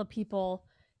couple of people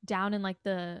down in like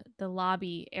the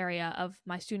lobby area of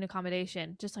my student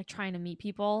accommodation, just like trying to meet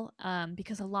people,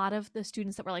 because a lot of the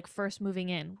students that were like first moving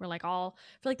in were like, all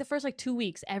for like the first like 2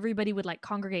 weeks, everybody would like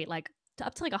congregate, like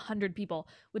up to like 100 people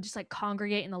would just like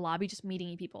congregate in the lobby, just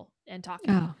meeting people and talking.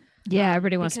 Oh, yeah,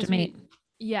 everybody wants to Because meet.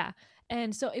 yeah.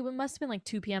 And so it must have been like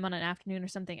 2 p.m. on an afternoon or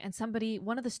something, and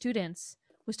one of the students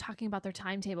was talking about their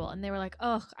timetable, and they were like,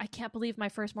 oh, I can't believe my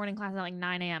first morning class is at like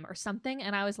 9 a.m. or something.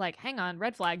 And I was like, hang on,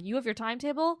 red flag, you have your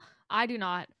timetable, I do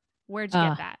not. Where'd you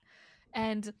get that?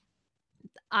 And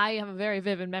I have a very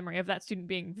vivid memory of that student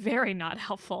being very not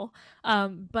helpful.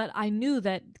 But I knew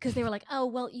that because they were like, oh,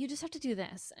 well, you just have to do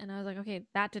this. And I was like, okay,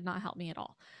 that did not help me at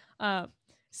all. But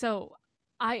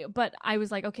I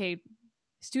was like, okay,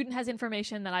 student has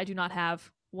information that I do not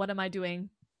have. What am I doing?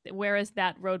 Where is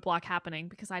that roadblock happening?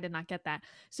 Because I did not get that.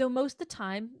 So most of the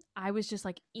time, I was just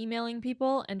like emailing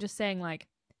people and just saying like,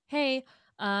 hey,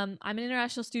 I'm an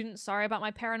international student. Sorry about my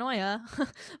paranoia,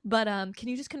 but can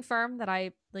you just confirm that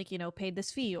I paid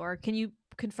this fee, or can you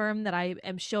confirm that I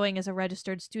am showing as a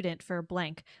registered student for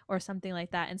blank or something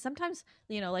like that? And sometimes,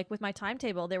 like with my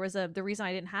timetable, the reason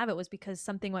I didn't have it was because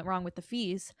something went wrong with the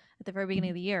fees at the very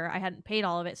beginning of the year. I hadn't paid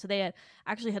all of it, so they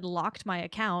had locked my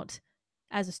account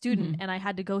as a student, and I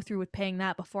had to go through with paying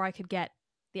that before I could get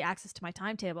the access to my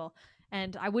timetable.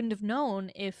 And I wouldn't have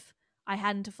known if I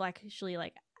hadn't have actually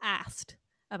like asked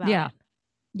about it.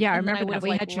 Yeah, I And then remember I would that have we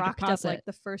like had your rocked up deposit. like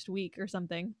the first week or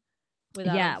something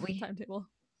without a timetable.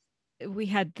 We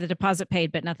had the deposit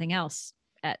paid, but nothing else.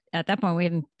 At that point, we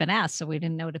hadn't been asked, so we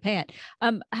didn't know to pay it.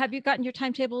 Have you gotten your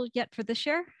timetable yet for this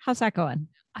year? How's that going?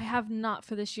 I have not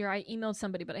for this year. I emailed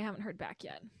somebody, but I haven't heard back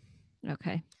yet.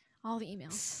 Okay. All the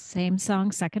emails. Same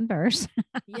song, second verse.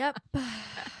 Yep.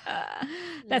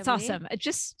 That's awesome.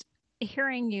 Just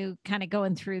hearing you kind of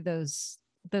going through those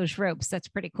ropes, that's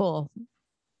pretty cool.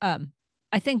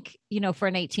 I think, for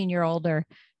an 18-year-old, or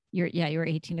you were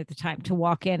 18 at the time, to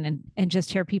walk in and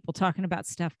just hear people talking about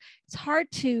stuff. It's hard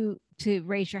to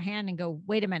raise your hand and go,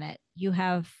 wait a minute, you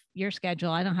have your schedule,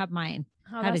 I don't have mine.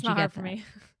 How did you get that? For me?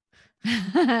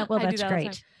 Well, that's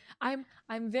great.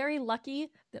 I'm very lucky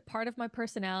that part of my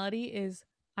personality is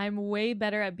I'm way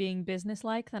better at being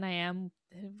businesslike than I am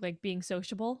like being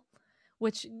sociable,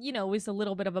 which, is a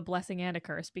little bit of a blessing and a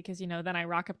curse, because, then I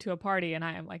rock up to a party and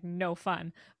I am like no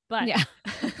fun. But yeah.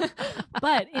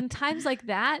 But in times like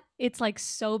that, it's like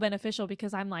so beneficial,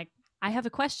 because I'm like, I have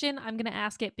a question, I'm going to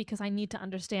ask it because I need to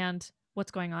understand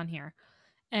what's going on here.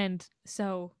 And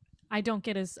so I don't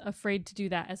get as afraid to do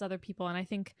that as other people. And I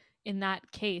think in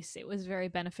that case, it was very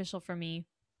beneficial for me.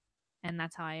 And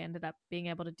that's how I ended up being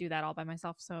able to do that all by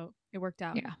myself. So it worked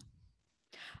out. Yeah.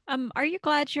 Are you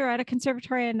glad you're at a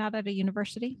conservatory and not at a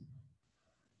university?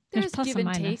 There's plus give and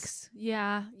and minus. takes.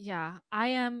 Yeah, yeah. I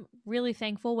am really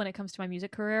thankful when it comes to my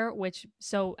music career, which,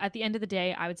 so at the end of the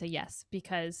day, I would say yes,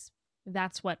 because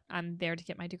that's what I'm there to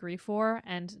get my degree for.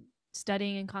 And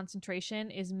studying in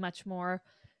concentration is much more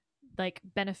like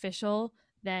beneficial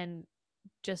than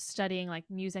just studying like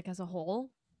music as a whole.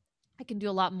 I can do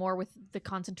a lot more with the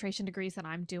concentration degrees that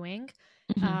I'm doing.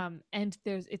 Mm-hmm. And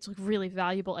it's like really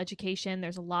valuable education.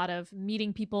 There's a lot of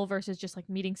meeting people versus just like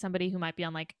meeting somebody who might be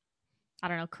on like, I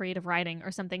don't know, creative writing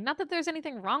or something. Not that there's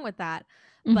anything wrong with that,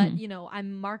 but Mm-hmm.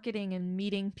 I'm marketing and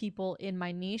meeting people in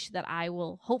my niche that I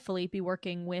will hopefully be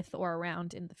working with or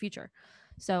around in the future.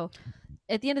 So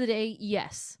at the end of the day,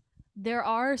 yes, there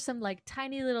are some like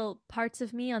tiny little parts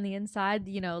of me on the inside,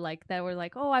 like that were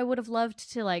like, oh, I would have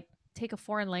loved to like take a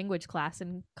foreign language class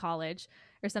in college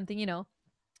or something.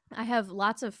 I have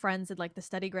lots of friends in like the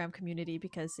StudyGram community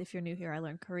because if you're new here, I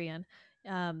learned Korean.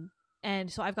 Um,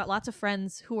 and so I've got lots of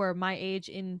friends who are my age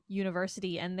in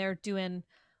university and they're doing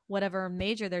whatever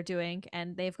major they're doing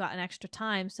and they've got an extra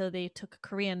time. So they took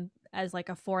Korean as like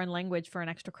a foreign language for an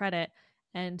extra credit.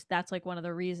 And that's like one of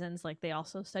the reasons like they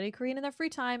also study Korean in their free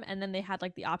time. And then they had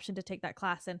like the option to take that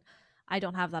class. And I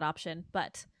don't have that option.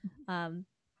 But um,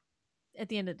 at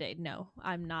the end of the day, no,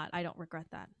 I'm not. I don't regret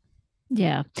that.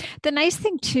 Yeah. The nice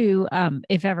thing too,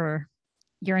 if ever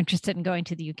you're interested in going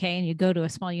to the UK and you go to a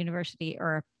small university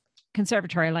or a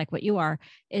conservatory like what you are,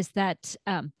 is that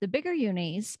the bigger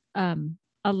unis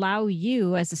allow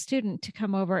you as a student to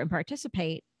come over and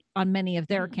participate on many of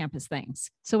their campus things.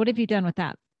 So what have you done with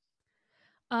that?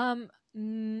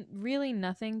 Really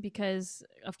nothing because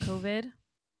of COVID.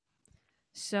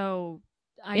 So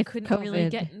I If couldn't really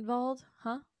COVID, get involved,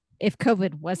 huh? if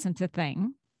COVID wasn't a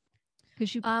thing,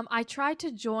 because you, I tried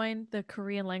to join the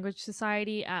Korean Language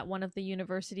Society at one of the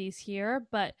universities here,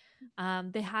 but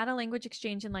they had a language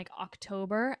exchange in like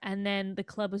October, and then the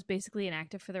club was basically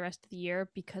inactive for the rest of the year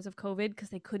because of COVID, because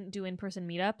they couldn't do in-person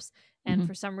meetups, and mm-hmm.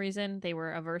 for some reason they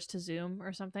were averse to Zoom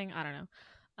or something. I don't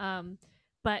know.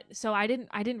 But so I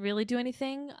didn't really do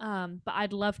anything. But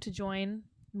I'd love to join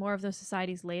more of those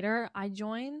societies later. I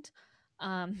joined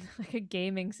like a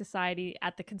gaming society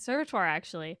at the conservatoire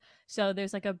actually. So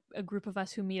there's like a group of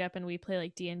us who meet up and we play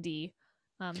like D&D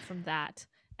from that.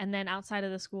 And then outside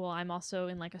of the school, I'm also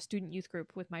in like a student youth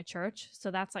group with my church. So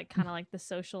that's like kind of like the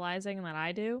socializing that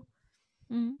I do.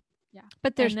 Mm-hmm. Yeah.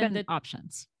 But there's And then been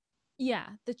options. yeah,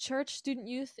 the church student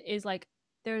youth is like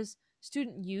there's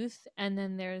student youth and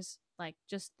then there's like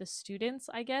just the students,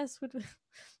 I guess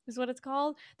is what it's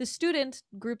called. The student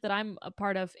group that I'm a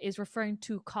part of is referring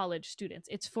to college students.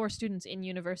 It's for students in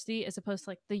university as opposed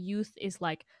to like the youth is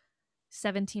like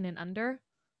 17 and under.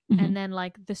 Mm-hmm. And then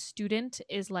like the student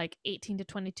is like 18 to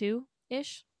 22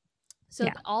 ish. So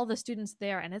yeah. all the students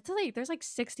there, and it's like there's like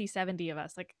 60, 70 of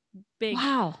us, like big.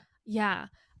 Wow. Yeah.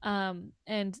 And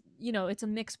it's a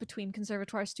mix between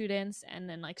conservatoire students and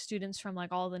then like students from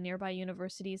like all the nearby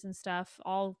universities and stuff,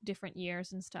 all different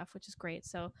years and stuff, which is great.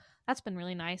 So that's been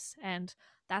really nice. And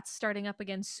that's starting up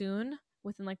again soon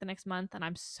within like the next month. And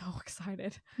I'm so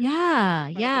excited. Yeah.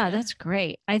 Yeah. That's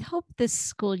great. I hope this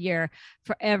school year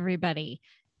for everybody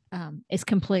is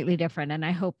completely different. And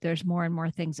I hope there's more and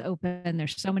more things open.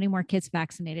 There's so many more kids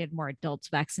vaccinated, more adults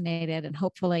vaccinated, and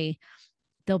hopefully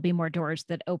there'll be more doors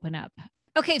that open up.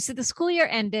 Okay, so the school year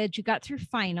ended, you got through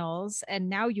finals, and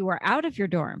now you are out of your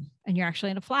dorm and you're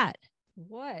actually in a flat.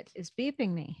 What is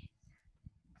beeping me?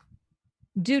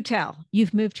 Do tell,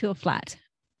 you've moved to a flat.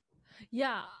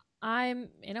 Yeah, I'm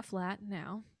in a flat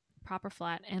now, proper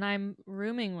flat, and I'm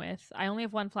rooming with, I only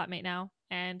have one flatmate now,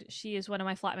 and she is one of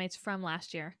my flatmates from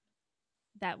last year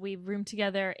that we roomed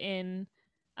together in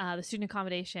the student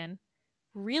accommodation.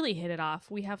 Really hit it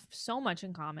off. We have so much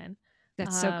in common.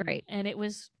 That's so great. And it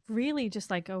was really just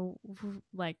like a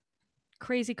like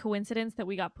crazy coincidence that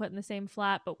we got put in the same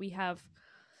flat, but we have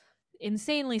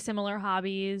insanely similar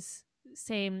hobbies,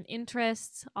 same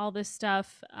interests, all this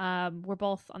stuff. We're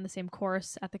both on the same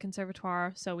course at the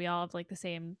conservatoire, so we all have like the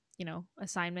same,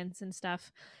 assignments and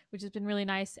stuff, which has been really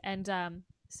nice. And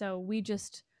so we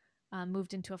just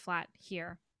moved into a flat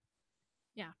here.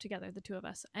 Yeah, together, the two of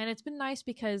us. And it's been nice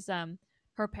because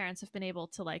her parents have been able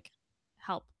to like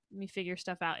help me figure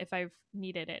stuff out if I've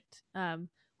needed it,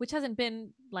 which hasn't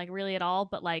been like really at all,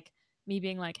 but like me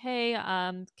being like, hey,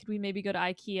 could we maybe go to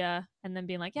IKEA, and then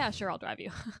being like, yeah, sure, I'll drive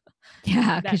you.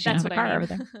 Yeah, because you that's have what a car I mean. over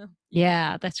there.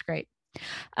 Yeah, that's great.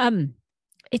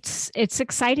 It's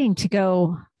exciting to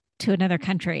go to another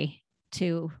country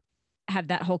to have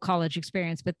that whole college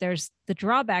experience, but there's the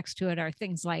drawbacks to it are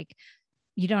things like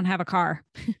you don't have a car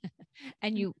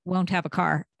and you won't have a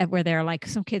car where there are like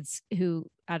some kids who,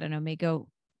 I don't know, may go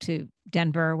to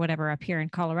Denver or whatever up here in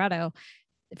Colorado.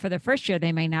 for the first year,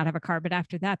 they may not have a car, but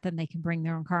after that, then they can bring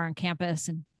their own car on campus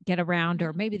and get around,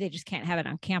 or maybe they just can't have it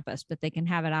on campus, but they can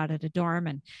have it out at a dorm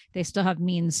and they still have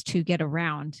means to get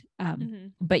around.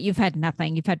 But you've had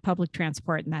nothing. You've had public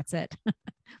transport and that's it.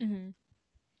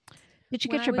 Did you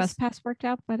get your bus pass worked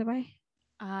out, by the way?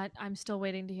 I'm still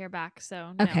waiting to hear back.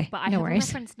 So no, okay, but I have a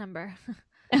reference number.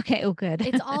 Okay. Oh, good.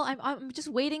 It's all, I'm just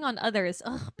waiting on others.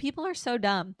 Ugh, people are so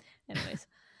dumb. Anyways.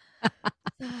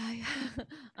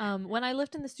 When I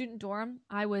lived in the student dorm,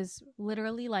 I was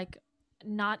literally like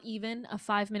not even a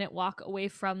 5-minute walk away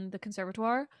from the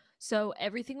conservatoire. So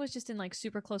everything was just in like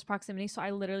super close proximity. So I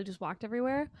literally just walked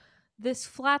everywhere. This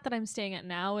flat that I'm staying at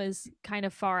now is kind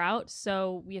of far out,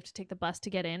 so we have to take the bus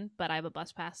to get in, but I have a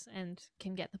bus pass and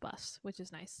can get the bus, which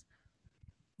is nice.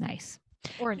 Nice.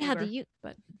 Or an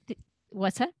Uber.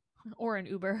 What's that? Or an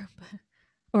Uber.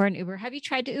 Or an Uber. Have you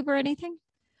tried to Uber anything?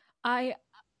 I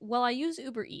use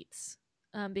Uber Eats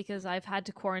because I've had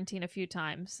to quarantine a few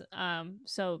times.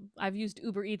 So I've used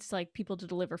Uber Eats, like people to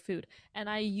deliver food. And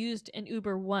I used an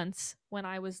Uber once when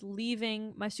I was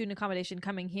leaving my student accommodation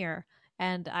coming here.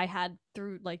 And I had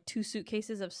through like 2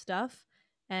 suitcases of stuff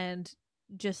and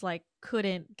just like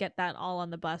couldn't get that all on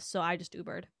the bus. So I just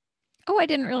Ubered. Oh, I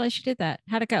didn't realize you did that.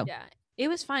 How'd it go? Yeah, it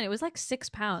was fine. It was like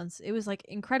 £6. It was like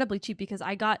incredibly cheap because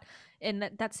I got, and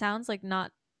that sounds like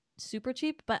not super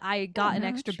cheap, but I got an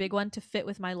extra big one to fit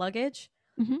with my luggage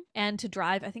and to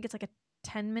drive. I think it's like a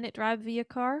 10-minute drive via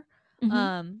car.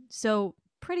 So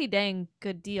pretty dang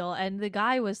good deal. And the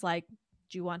guy was like,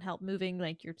 do you want help moving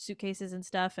like your suitcases and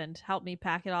stuff, and help me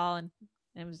pack it all? And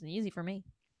it was easy for me.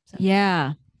 So.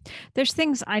 Yeah. There's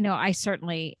things I know I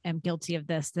certainly am guilty of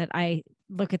this, that I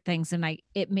look at things and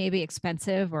it may be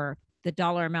expensive or the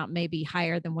dollar amount may be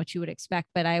higher than what you would expect.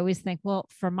 But I always think, well,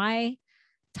 for my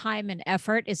time and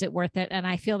effort, is it worth it? And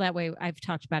I feel that way. I've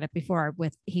talked about it before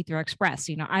with Heathrow Express.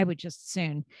 I would just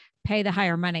soon pay the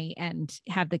higher money and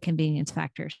have the convenience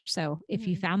factors. So if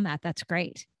you found that, that's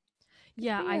great.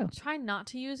 Yeah, I try not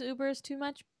to use Ubers too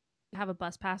much. I have a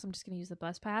bus pass. I'm just going to use the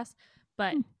bus pass.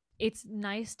 But it's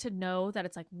nice to know that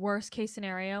it's like worst case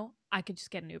scenario, I could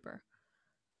just get an Uber.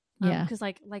 Yeah. Because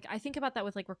like I think about that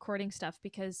with like recording stuff,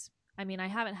 because I mean, I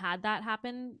haven't had that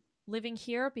happen living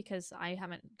here because I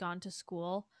haven't gone to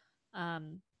school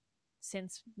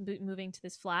since moving to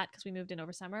this flat, because we moved in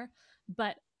over summer.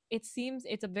 But it seems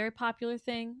it's a very popular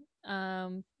thing.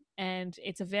 And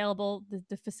it's available.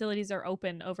 The facilities are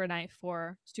open overnight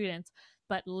for students,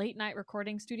 but late night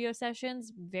recording studio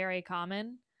sessions, very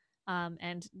common.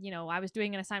 And I was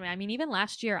doing an assignment. I mean, even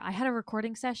last year I had a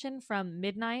recording session from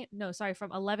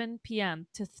 11 p.m.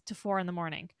 to 4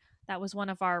 a.m. That was one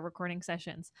of our recording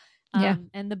sessions.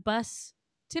 And the bus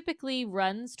typically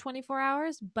runs 24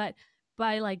 hours, but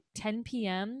by like 10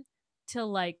 p.m.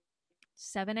 till like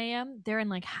 7 a.m. they're in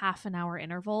like half an hour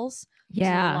intervals.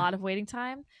 Yeah. So a lot of waiting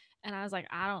time. And I was like,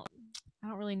 I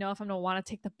don't really know if I'm gonna want to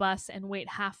take the bus and wait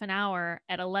half an hour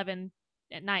at 11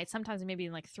 at night. Sometimes maybe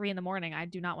like 3 a.m. I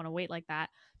do not want to wait like that.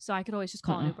 So I could always just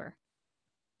call an Uber.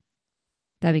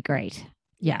 That'd be great.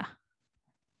 Yeah.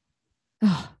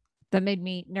 Oh, that made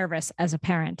me nervous as a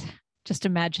parent, just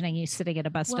imagining you sitting at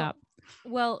a bus stop.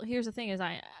 Well, here's the thing is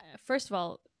first of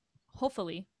all,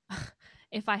 hopefully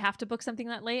if I have to book something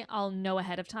that late, I'll know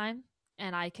ahead of time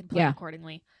and I can plan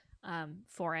accordingly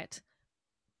for it.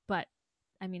 But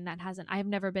I mean, I have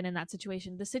never been in that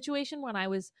situation. The situation when I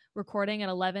was recording at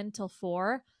 11 till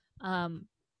 4, the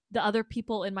other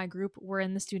people in my group were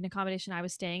in the student accommodation I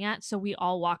was staying at. So we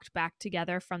all walked back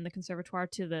together from the conservatoire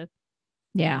to the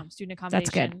student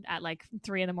accommodation at like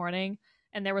 3 a.m.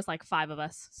 And there was like 5 of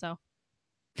us. So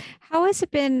how has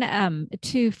it been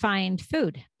to find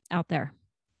food out there?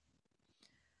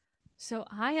 So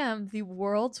I am the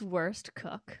world's worst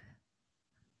cook.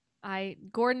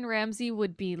 Gordon Ramsay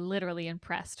would be literally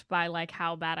impressed by like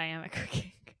how bad I am at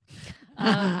cooking.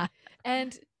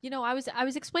 And I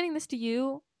was explaining this to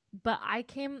you, but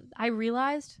I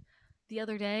realized the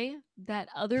other day that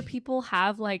other people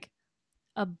have like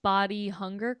a body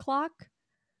hunger clock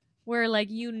where like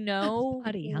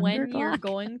when you're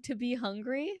going to be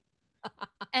hungry.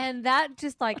 And that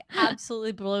just like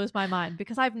absolutely blows my mind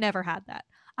because I've never had that.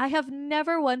 I have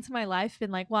never once in my life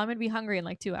been like, well, I'm going to be hungry in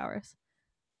like 2 hours.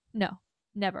 No,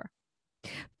 never.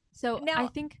 So now, I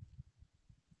think,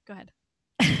 go ahead.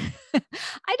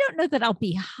 I don't know that I'll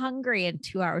be hungry in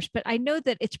 2 hours, but I know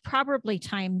that it's probably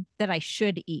time that I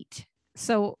should eat.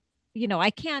 So,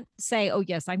 I can't say, oh,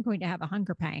 yes, I'm going to have a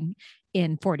hunger pang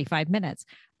in 45 minutes.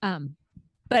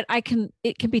 But it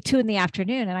can be 2 p.m.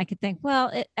 and I could think,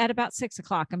 well, at about 6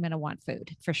 o'clock, I'm going to want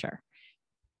food for sure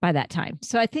by that time.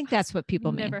 So I think that's what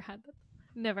people mean.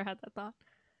 Never had that thought.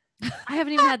 I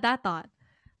haven't even had that thought.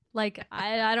 Like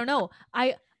I don't know.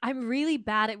 I'm really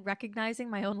bad at recognizing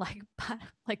my own like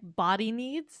like body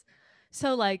needs.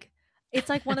 So like it's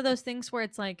like one of those things where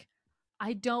it's like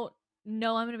I don't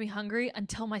know I'm going to be hungry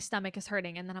until my stomach is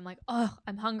hurting, and then I'm like, "Oh,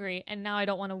 I'm hungry." And now I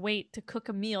don't want to wait to cook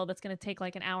a meal that's going to take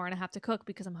like an hour and a half to cook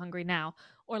because I'm hungry now.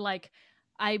 Or like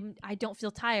I don't feel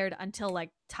tired until like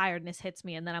tiredness hits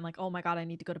me, and then I'm like, "Oh my god, I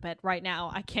need to go to bed right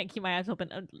now. I can't keep my eyes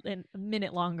open a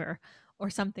minute longer," or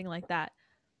something like that.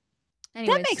 That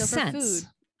Anyways, makes so for sense. food,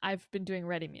 I've been doing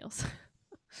ready meals.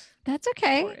 That's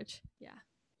okay. Porridge. Yeah.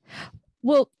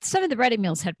 Well, some of the ready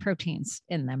meals had proteins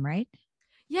in them, right?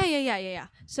 Yeah.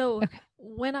 So Okay.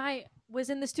 when I was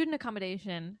in the student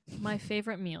accommodation, my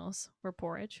favorite meals were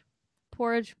porridge,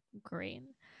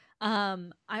 green.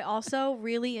 I also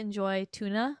really enjoy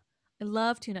tuna. I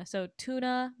love tuna. So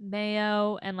tuna,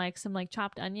 mayo, and like some like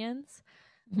chopped onions,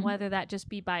 Mhm. whether that just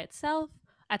be by itself.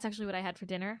 That's actually what I had for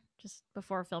dinner just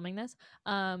before filming this.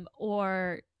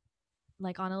 Or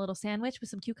like on a little sandwich with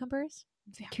some cucumbers.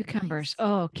 Very Cucumbers. nice.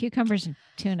 Oh, cucumbers and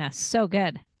tuna. So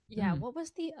good. Yeah, what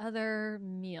was the other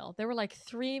meal? There were like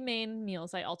three main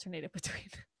meals I alternated between.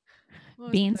 What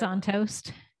was the Beans third on one?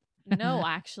 toast. No,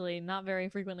 actually, not very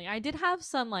frequently. I did have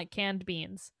some like canned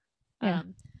beans. Yeah.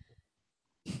 Um,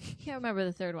 can't remember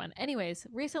the third one. Anyways,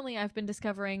 recently I've been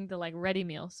discovering the like ready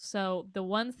meals. So the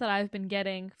ones that I've been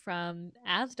getting from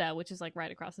Asda, which is like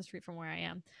right across the street from where I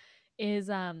am, is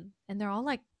and they're all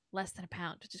like less than a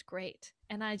pound, which is great.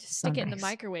 And I just So stick it in the nice.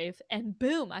 microwave and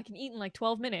boom, I can eat in like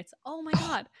 12 minutes. Oh my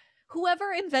god.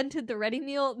 Whoever invented the ready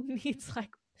meal needs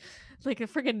like a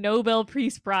freaking Nobel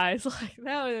Peace Prize. Like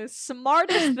that was the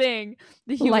smartest thing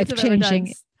the humans Life have ever done.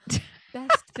 changing.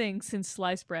 Best thing since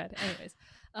sliced bread. Anyways,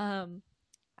 um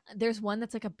there's one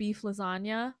that's like a beef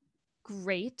lasagna.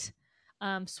 Great.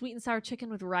 Sweet and sour chicken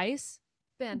with rice.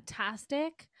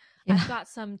 Fantastic. I've Yeah. got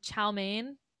some chow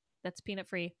mein that's peanut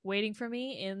free waiting for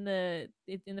me in the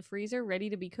freezer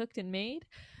ready to be cooked and made.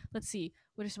 Let's see.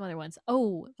 What are some other ones?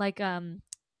 Oh, like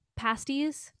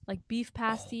pasties, like beef Oh,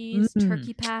 pasties,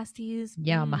 turkey pasties.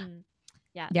 yum.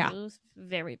 Yeah, Yeah. those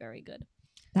very very good.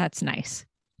 That's nice.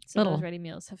 So those Little ready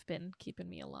meals have been keeping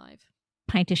me alive.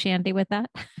 pint of shandy with that.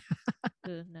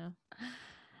 No.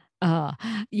 Oh,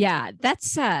 yeah,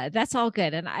 that's all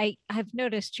good. And I've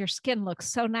noticed your skin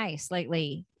looks so nice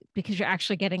lately because you're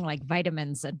actually getting like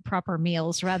vitamins and proper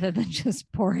meals rather than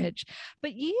just porridge.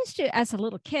 But you used to as a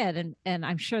little kid, and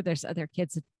I'm sure there's other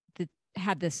kids that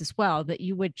had this as well, that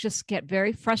you would just get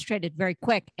very frustrated very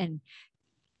quick and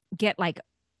get like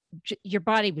your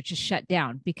body would just shut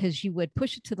down because you would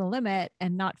push it to the limit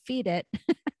and not feed it.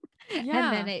 And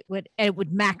then Yeah. it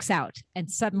would max out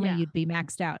and suddenly Yeah. you'd be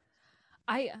maxed out.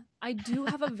 I do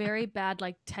have a very bad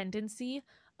like tendency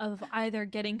of either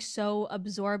getting so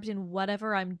absorbed in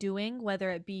whatever I'm doing, whether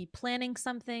it be planning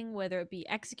something, whether it be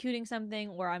executing something,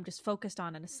 or I'm just focused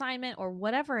on an assignment or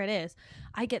whatever it is.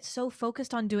 I get so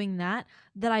focused on doing that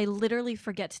that I literally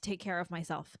forget to take care of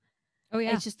myself. Oh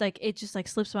yeah. It just like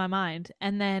slips my mind,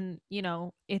 and then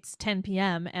it's 10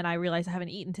 p.m. and I realize I haven't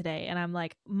eaten today, and I'm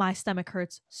like, my stomach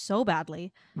hurts so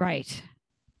badly. Right.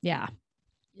 Yeah.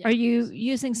 Yeah. Are you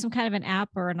using some kind of an app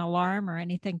or an alarm or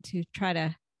anything to try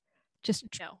to just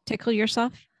No, tickle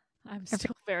yourself I'm every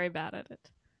still very bad at it.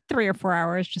 3 or 4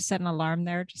 hours? Just set an alarm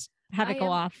there. Just have I it go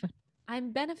am off.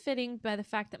 I'm benefiting by the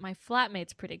fact that my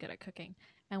flatmate's pretty good at cooking.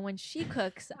 And when she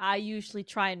cooks, I usually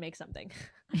try and make something.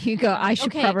 You go, I'm I like, should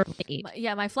okay, probably eat.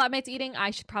 yeah, my flatmate's eating.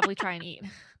 I should probably try and eat.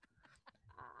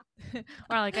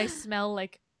 Or like I smell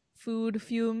like food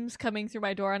fumes coming through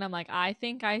my door, and I'm like, I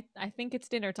think it's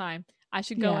dinner time. I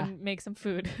should go Yeah. and make some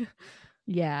food.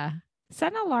 Yeah.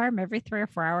 Set an alarm every 3 or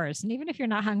 4 hours. And even if you're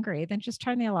not hungry, then just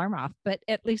turn the alarm off. But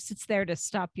at least it's there to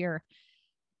stop your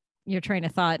train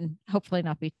of thought and hopefully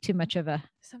not be too much of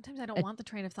Sometimes I don't a want the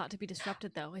train of thought to be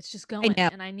disrupted though. It's just I going, know.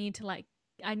 and I need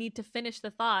to finish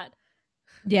the thought.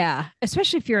 Yeah.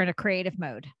 Especially if you're in a creative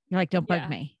mode. You're like, don't bug Yeah.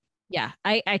 me. Yeah.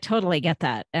 I totally get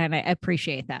that. And I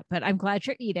appreciate that. But I'm glad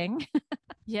you're eating.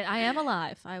 Yeah, I am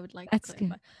alive. I would like to That's good.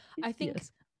 clarify. I think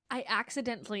Yes. I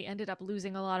accidentally ended up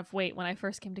losing a lot of weight when I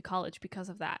first came to college because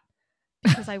of that.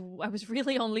 Because I was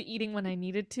really only eating when I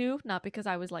needed to, not because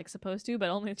I was like supposed to, but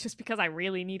only just because I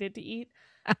really needed to eat.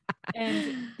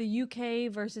 And the UK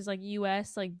versus like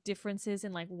US, like differences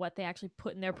in like what they actually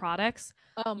put in their products,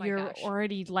 Oh my you're gosh.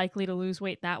 already likely to lose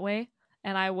weight that way.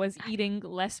 And I was eating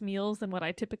less meals than what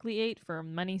I typically ate for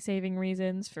money saving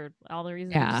reasons, for all the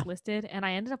reasons I Yeah. just listed. And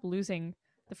I ended up losing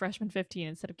the freshman 15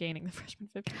 instead of gaining the freshman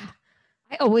 15.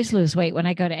 I always lose weight when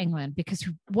I go to England because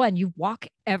one, you walk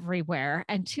everywhere,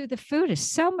 and two, the food is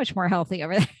so much more healthy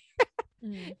over there.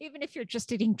 Mm, Even if you're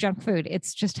just eating junk food,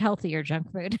 it's just healthier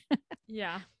junk food.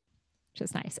 yeah. which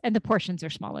is nice. And the portions are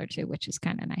smaller too, which is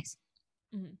kind of nice.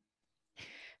 Mhm.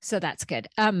 So that's good.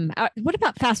 What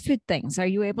about fast food things? Are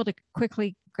you able to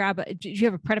quickly grab do you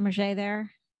have a Pret a Manger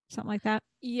there? Something like that?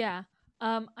 Yeah.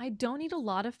 I don't eat a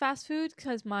lot of fast food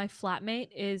because my flatmate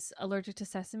is allergic to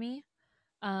sesame.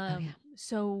 Oh yeah.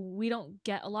 So we don't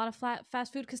get a lot of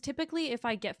fast food because typically if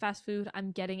I get fast food,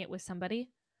 I'm getting it with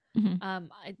somebody. Mm-hmm.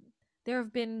 There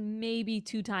have been maybe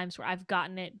 2 times where I've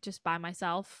gotten it just by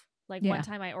myself. Like one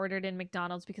time I ordered in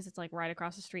McDonald's because it's like right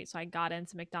across the street. So I got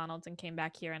into McDonald's and came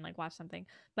back here and like watched something.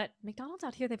 But McDonald's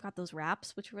out here, they've got those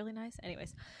wraps, which are really nice.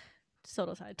 Anyways,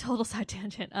 total side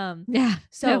tangent. Yeah.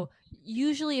 So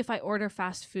usually if I order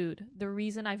fast food, the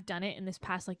reason I've done it in this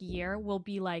past like year will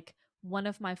be like one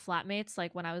of my flatmates,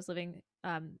 like when I was living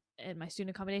in my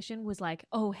student accommodation, was like,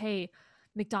 oh hey,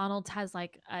 McDonald's has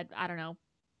like I don't know,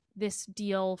 this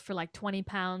deal for like 20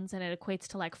 pounds and it equates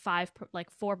to like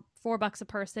four bucks a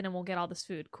person and we'll get all this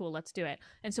food. Cool, let's do it.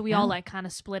 And so we all like kind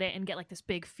of split it and get like this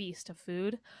big feast of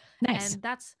food. Nice. And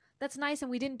that's nice.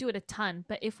 And we didn't do it a ton,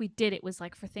 but if we did, it was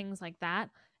like for things like that.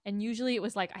 And usually it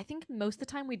was like, I think most of the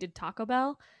time we did Taco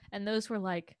Bell, and those were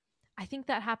like, I think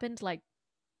that happened like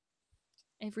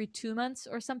every 2 months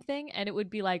or something. And it would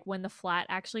be like when the flat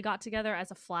actually got together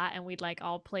as a flat and we'd like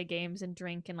all play games and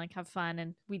drink and like have fun,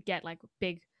 and we'd get like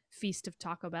big feast of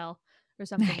Taco Bell or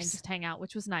something and just hang out,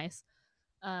 which was nice.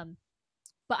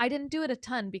 But I didn't do it a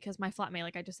ton because my flatmate,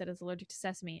 like I just said, is allergic to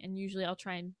sesame, and usually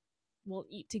we'll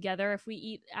eat together if we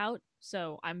eat out.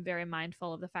 So I'm very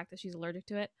mindful of the fact that she's allergic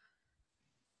to it.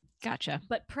 Gotcha.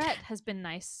 But Pret has been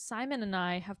nice. Simon and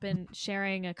I have been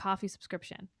sharing a coffee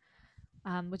subscription,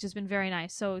 which has been very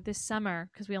nice. So this summer,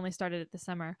 because we only started it this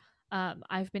summer,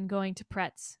 I've been going to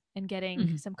Pret's and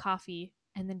getting some coffee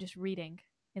and then just reading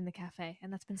in the cafe,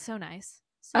 and that's been so nice.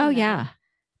 So yeah.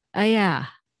 Yeah.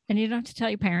 And you don't have to tell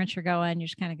your parents you're going, you're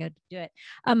just kind of go to do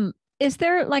it. Is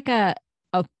there like a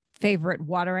favorite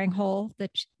watering hole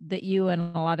that you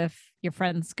and a lot of your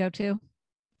friends go to?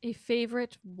 A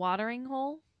favorite watering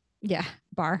hole? Yeah,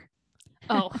 bar.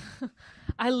 Oh,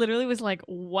 I literally was like,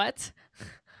 what?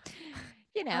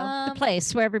 The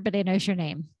place where everybody knows your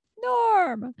name.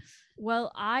 Norm.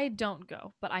 Well, I don't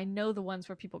go, but I know the ones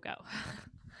where people go.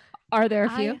 Are there a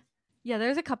few? Yeah,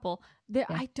 there's a couple.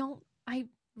 I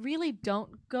really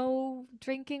don't go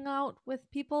drinking out with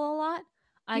people a lot.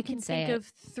 I can think of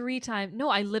 3 times. No,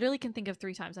 I literally can think of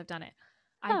 3 times I've done it.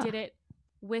 I did it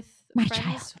with my friends.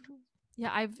 Child.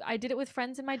 Yeah, I did it with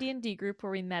friends in my D&D group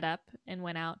where we met up and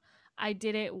went out. I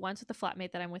did it once with the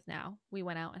flatmate that I'm with now. We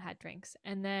went out and had drinks.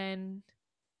 And then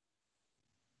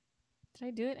did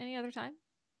I do it any other time?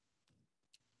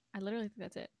 I literally think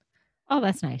that's it. Oh,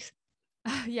 that's nice.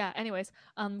 Yeah, anyways,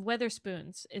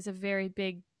 Weatherspoons is a very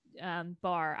big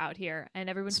bar out here, and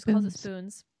everyone just calls it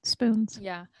Spoons. Spoons.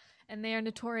 Yeah, and they are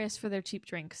notorious for their cheap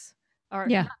drinks. Or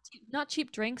not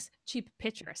cheap drinks, cheap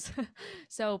pitchers.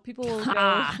 So people will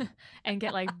go and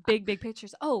get like big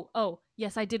pitchers. Oh,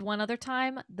 yes, I did one other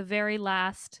time, the very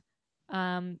last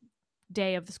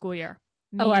day of the school year.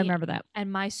 I remember that.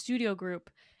 And my studio group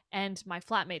and my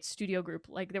flatmate's studio group,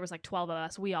 like there was like 12 of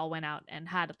us. We all went out and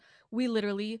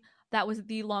that was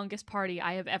the longest party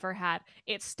I have ever had.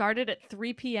 It started at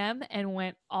 3 p.m. and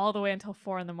went all the way until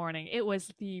 4 a.m. It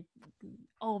was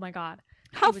oh my God.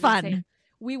 How fun. Insane.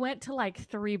 We went to like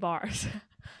 3 bars.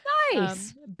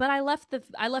 Nice. But I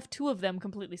left 2 of them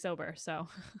completely sober. So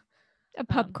a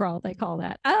pub crawl, they call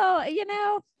that. Oh,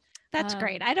 that's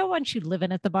great. I don't want you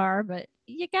living at the bar, but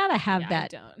you got to have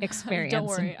that experience. Don't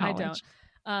worry. I don't.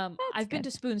 I've been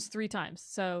to Spoons 3 times.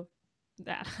 So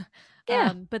that.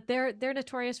 Yeah. But they're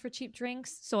notorious for cheap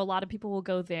drinks. So a lot of people will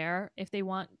go there if they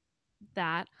want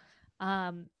that.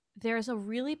 There's a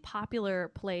really popular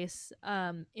place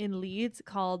in Leeds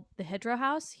called the Hedgerow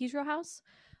House.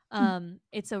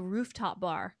 It's a rooftop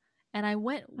bar. And I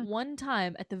went one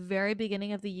time at the very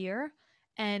beginning of the year,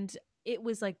 and it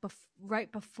was like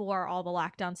right before all the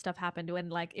lockdown stuff happened, when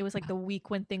like it was like the week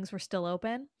when things were still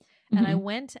open. And I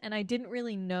went, and I didn't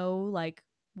really know like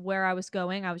where I was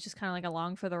going. I was just kind of like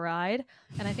along for the ride.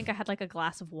 And I think I had like a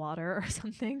glass of water or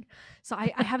something. So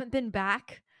I haven't been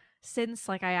back since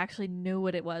like I actually knew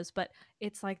what it was. But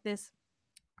it's like this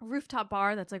rooftop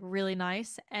bar that's like really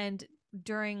nice. And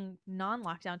during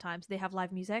non-lockdown times, they have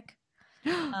live music.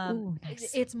 Ooh,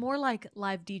 nice. It's more like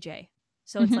live DJ.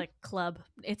 So it's like club.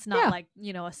 It's not like,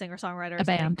 a singer-songwriter or a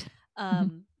band.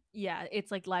 Yeah,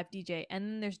 it's like live DJ. And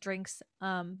then there's drinks.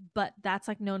 But that's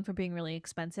like known for being really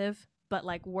expensive, but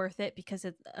like worth it because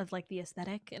of like the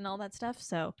aesthetic and all that stuff.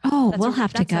 So we'll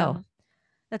have to go.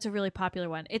 That's a really popular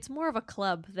one. It's more of a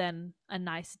club than a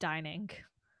nice dining.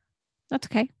 That's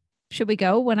okay. Should we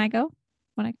go when I go?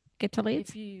 get to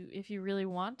Leeds? If you really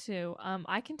want to,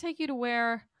 I can take you to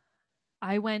where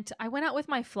I went out with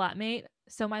my flatmate.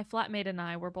 So my flatmate and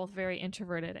I were both very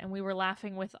introverted, and we were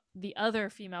laughing with the other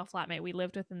female flatmate we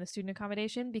lived with in the student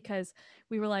accommodation because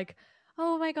we were like,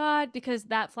 "Oh my god," because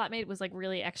that flatmate was like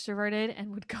really extroverted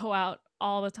and would go out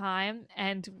all the time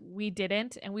and we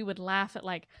didn't, and we would laugh at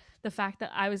like the fact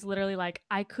that I was literally like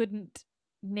I couldn't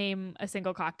name a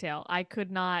single cocktail. I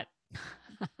could not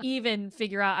even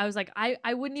figure out. I was like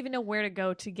I wouldn't even know where to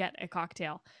go to get a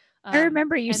cocktail. I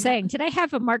remember you And that, saying, "Did I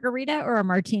have a margarita or a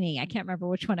martini?" I can't remember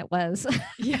which one it was.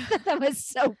 yeah, That was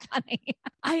so funny.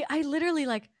 I literally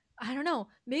like I don't know.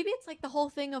 Maybe it's like the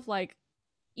whole thing of like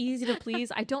easy to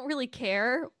please. I don't really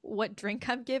care what drink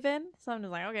I'm given, so I'm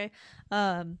just like okay.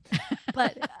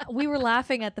 But we were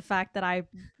laughing at the fact that I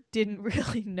didn't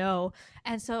really know,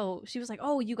 and so she was like,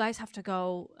 "Oh, you guys have to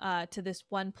go to this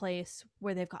one place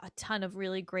where they've got a ton of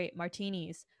really great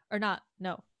martinis, or not?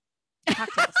 No,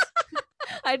 cocktails."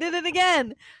 I did it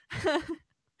again.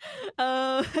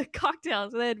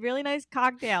 Cocktails. They had really nice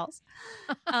cocktails.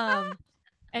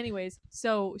 Anyways,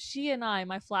 so she and I,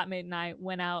 my flatmate and I,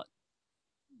 went out,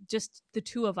 just the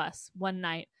two of us, one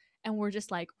night, and we're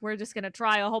just like, we're just gonna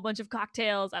try a whole bunch of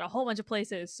cocktails at a whole bunch of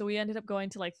places. So we ended up going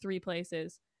to like 3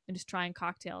 places and just trying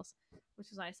cocktails, which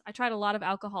was nice. I tried a lot of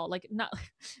alcohol, like not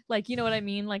like you know what I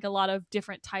mean, like a lot of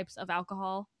different types of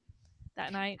alcohol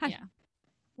that night. Yeah.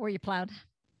 Were you plowed?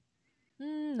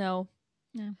 No.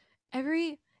 No.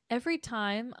 Every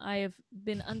time I have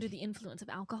been under the influence of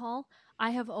alcohol, I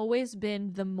have always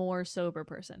been the more sober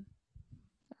person.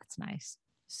 That's nice.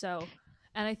 So,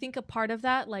 and I think a part of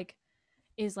that like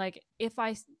is like if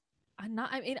I'm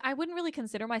not, I mean, I wouldn't really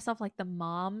consider myself like the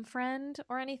mom friend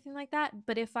or anything like that,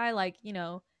 but if I like, you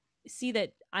know, see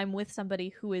that I'm with somebody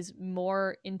who is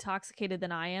more intoxicated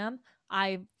than I am,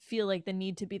 I feel like the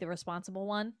need to be the responsible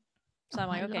one. So I'm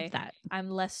like, I love okay, that.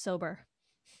 I'm less sober.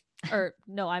 Or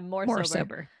no, I'm more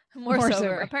sober. More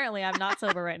sober. Apparently, I'm not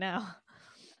sober right now.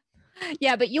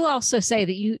 Yeah, but you also say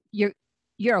that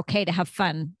you're okay to have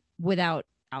fun without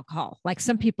alcohol. Like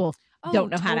some people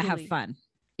don't know how to have fun.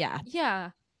 Yeah.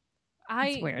 Yeah.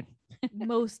 It's weird.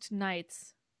 Most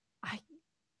nights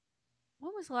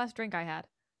when was the last drink I had?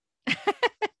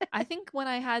 I think when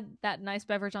I had that nice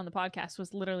beverage on the podcast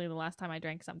was literally the last time I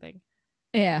drank something.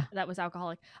 Yeah. That was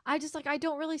alcoholic. I just like I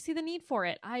don't really see the need for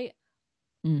it.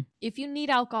 If you need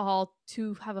alcohol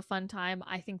to have a fun time,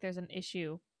 I think there's an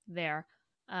issue there.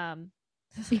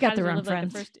 You got the wrong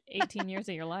friends. Like the first 18 years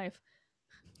of your life.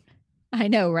 I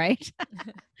know, right?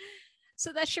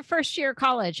 So that's your first year of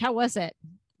college. How was it?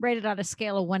 Rated on a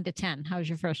scale of 1 to 10. How was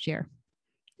your first year?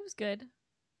 It was good.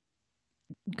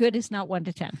 Good is not 1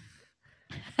 to 10.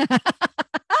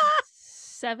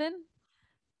 7.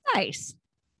 Nice.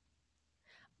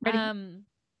 Ready?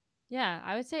 Yeah,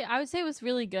 I would say it was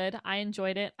really good. I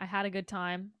enjoyed it. I had a good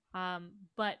time.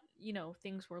 But you know,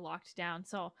 things were locked down.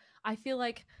 So I feel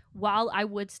like while I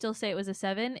would still say it was a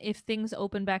 7, if things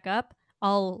open back up,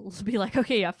 I'll be like,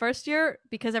 okay, yeah, first year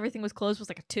because everything was closed was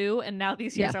like a 2, and now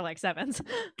these years are like 7s.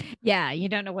 Yeah, you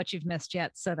don't know what you've missed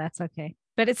yet, so that's okay.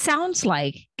 But it sounds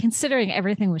like, considering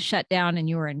everything was shut down and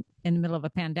you were in the middle of a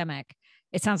pandemic,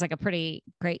 it sounds like a pretty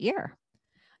great year.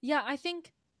 Yeah, I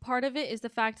think part of it is the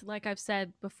fact, like I've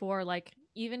said before, like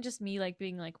even just me like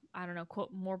being like, I don't know,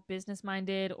 quote, more business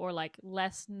minded or like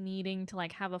less needing to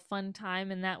like have a fun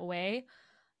time in that way.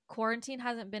 Quarantine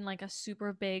hasn't been like a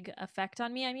super big effect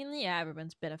on me. I mean, yeah,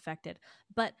 everyone's been affected,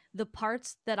 but the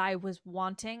parts that I was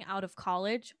wanting out of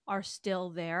college are still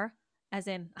there. As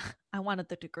in, I wanted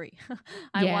the degree,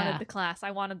 I wanted the class,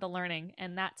 I wanted the learning,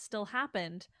 and that still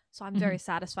happened. So I'm very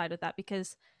satisfied with that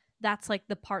because that's like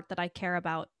the part that I care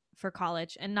about for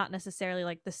college and not necessarily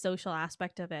like the social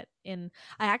aspect of it. I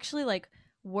actually like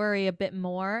worry a bit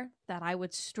more that I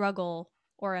would struggle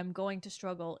or am going to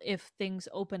struggle if things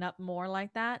open up more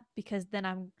like that, because then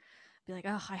I'm be like,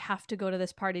 oh, I have to go to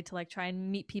this party to like try and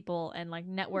meet people and like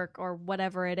network or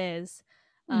whatever it is.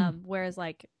 Whereas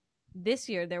like this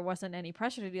year there wasn't any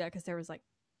pressure to do that because there was like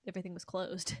everything was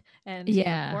closed and we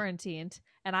were quarantined,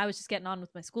 and I was just getting on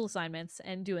with my school assignments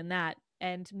and doing that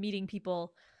and meeting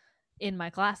people in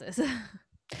my classes.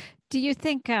 Do you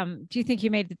think you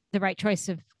made the right choice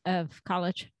of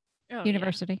college,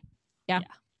 university? Yeah.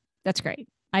 That's great.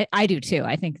 I do too.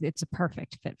 I think it's a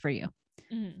perfect fit for you.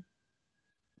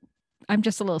 I'm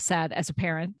just a little sad as a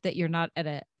parent that you're not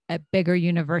at a bigger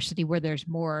university where there's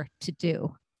more to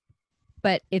do,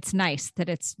 but it's nice that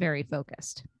it's very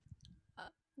focused.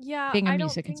 Being a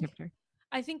music conservatory.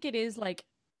 I think it is like,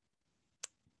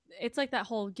 it's like that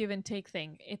whole give and take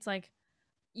thing. It's like,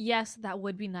 yes, that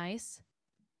would be nice,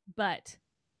 but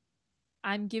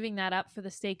I'm giving that up for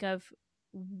the sake of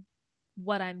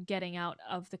what I'm getting out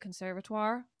of the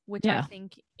conservatoire, which I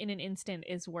think in an instant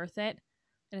is worth it.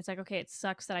 And it's like, okay, it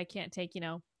sucks that I can't take,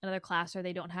 another class, or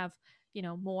they don't have,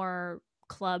 more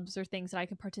clubs or things that I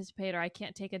can participate, or I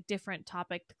can't take a different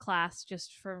topic class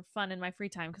just for fun in my free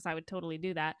time, because I would totally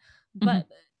do that. But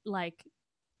like,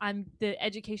 the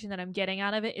education that I'm getting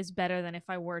out of it is better than if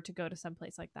I were to go to some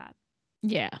place like that.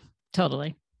 Yeah,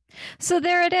 totally. So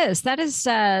there it is. That is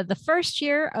the first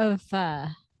year of out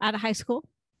of high school,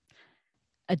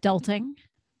 adulting,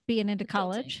 being into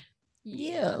college.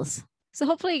 Yes. So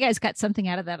hopefully you guys got something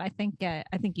out of that. I think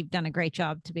you've done a great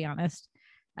job, to be honest.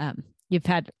 You've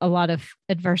had a lot of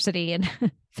adversity and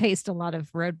faced a lot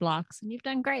of roadblocks, and you've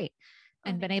done great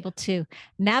and been able to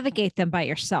navigate them by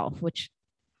yourself, which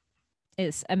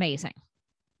is amazing.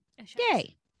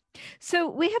 Yay. So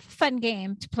we have a fun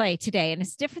game to play today, and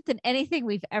it's different than anything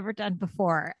we've ever done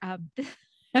before. Do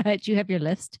you have your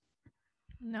list?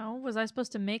 No. Was I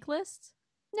supposed to make lists?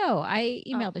 No, I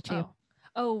emailed it to you.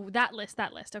 Oh, that list.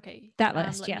 Okay. That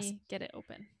list, let me get it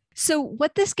open. So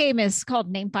what this game is called,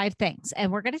 Name 5 Things.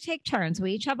 And we're going to take turns.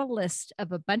 We each have a list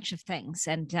of a bunch of things.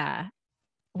 And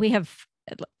we have,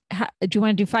 do you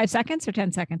want to do 5 seconds or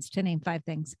 10 seconds to name 5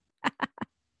 things?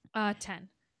 10.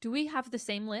 Do we have the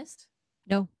same list?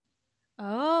 No.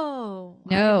 Oh.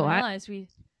 No. I realize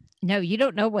No, you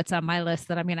don't know what's on my list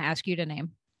that I'm going to ask you to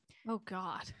name. Oh,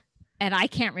 God. And I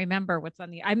can't remember what's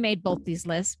on I made both these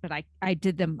lists, but I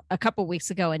did them a couple weeks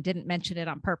ago and didn't mention it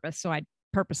on purpose. So I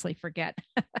purposely forget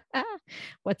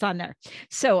what's on there.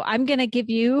 So I'm going to give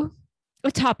you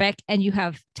a topic, and you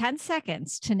have 10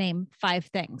 seconds to name 5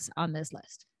 things on this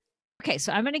list. Okay.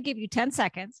 So I'm going to give you 10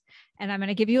 seconds, and I'm going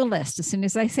to give you a list. As soon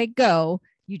as I say go,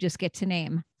 you just get to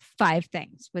name 5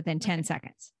 things within 10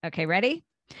 seconds. Okay. Ready?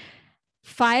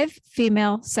 5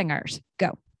 female singers.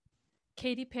 Go.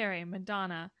 Katy Perry,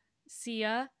 Madonna,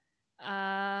 Sia,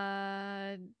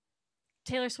 Taylor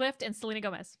Swift, and Selena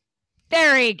Gomez.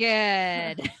 Very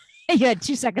good. You had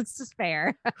 2 seconds to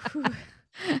spare.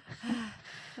 That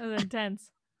was intense.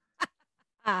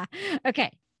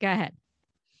 Okay, go ahead.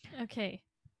 Okay.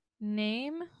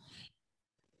 Name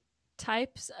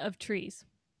types of trees.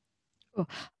 Ooh.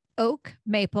 Oak,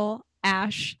 maple,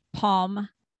 ash, palm,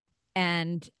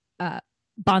 and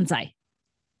bonsai.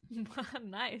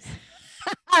 Nice.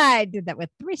 I did that with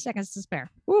 3 seconds to spare.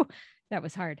 Ooh, that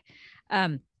was hard.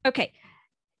 Okay.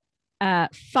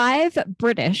 5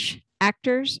 British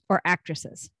actors or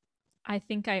actresses. I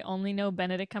think I only know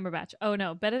Benedict Cumberbatch. Oh,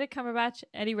 no. Benedict Cumberbatch,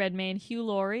 Eddie Redmayne, Hugh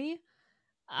Laurie,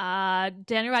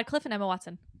 Daniel Radcliffe, and Emma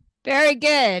Watson. Very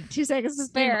good. 2 seconds to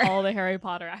spare. All the Harry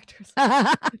Potter actors.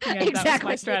 Exactly. That was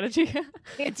my strategy.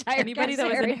 Anybody that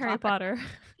was in Harry Potter.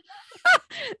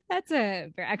 That's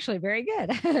actually very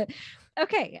good.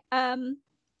 Okay.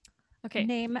 Okay.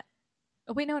 Name.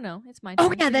 Oh, wait, no. It's my turn.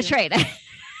 Oh, yeah, that's right.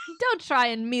 Don't try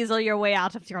and measle your way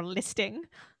out of your listing.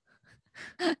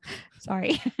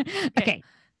 Sorry. Okay.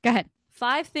 Go ahead.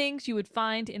 5 things you would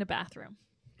find in a bathroom.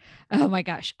 Oh my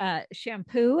gosh.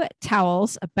 Shampoo,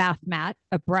 towels, a bath mat,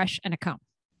 a brush, and a comb.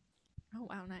 Oh,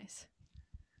 wow. Nice.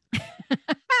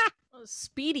 Oh,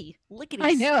 speedy. Lickety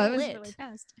I know. split. It was really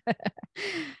fast.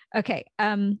 Okay.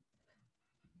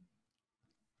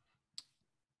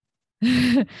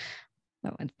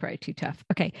 That one's probably too tough.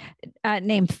 Okay.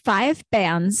 Name 5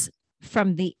 bands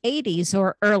from the 80s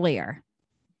or earlier.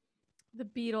 The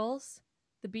Beatles,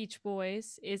 the Beach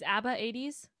Boys. Is ABBA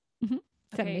 80s? Mm-hmm.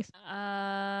 Okay.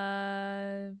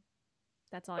 70s.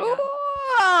 That's all I got.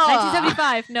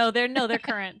 1975. No, they're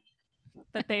current.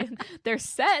 But they're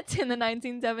set in the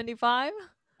 1975.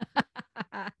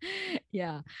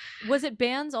 Yeah. Was it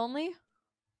bands only?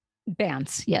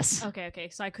 Bands, yes. Okay.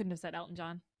 So I couldn't have said Elton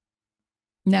John.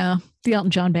 No, the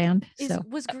Elton John band.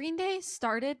 Was Green Day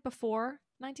started before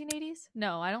 1980s?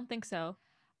 No, I don't think so.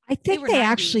 I think they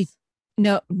actually.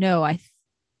 No.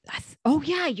 Oh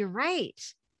yeah, you're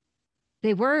right.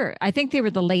 They were. I think they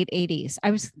were the late 80s.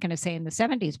 I was going to say in the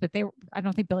 70s, but I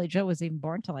don't think Billy Joel was even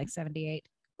born till like 78.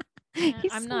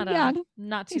 I'm so young.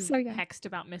 Not too hexed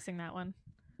about missing that one.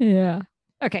 Yeah.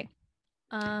 Okay.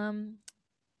 Okay,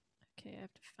 I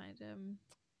have to find him.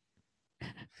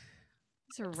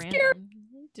 These are random.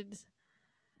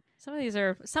 Some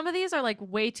of these are like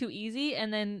way too easy,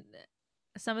 and then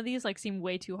some of these like seem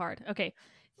way too hard. Okay.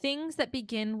 Things that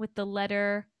begin with the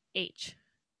letter H.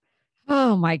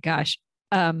 Oh my gosh.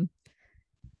 A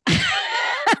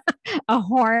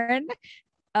horn.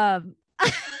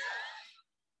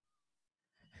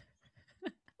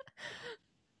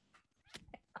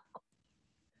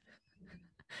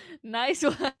 Nice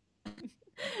one.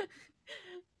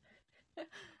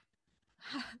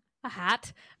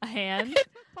 hat, a hand,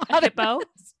 a hippo,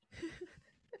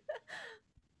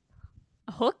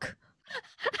 a hook,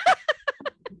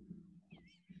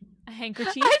 a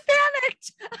handkerchief. I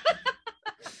panicked.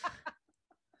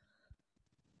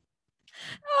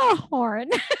 A horn.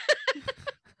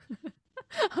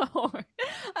 A horn.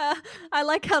 I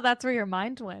like how that's where your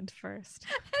mind went first.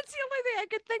 That's the only thing I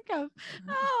could think of.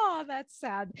 Oh, that's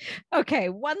sad. Okay,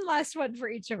 one last one for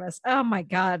each of us. Oh my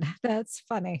God, that's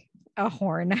funny. A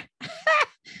horn.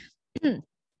 All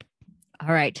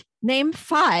right. Name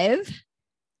 5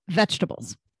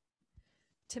 vegetables.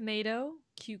 Tomato,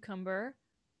 cucumber,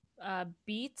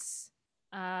 beets,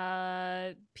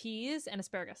 peas, and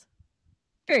asparagus.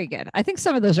 Very good. I think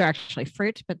some of those are actually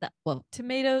fruit, but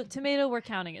tomato we're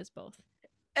counting as both.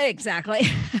 Exactly.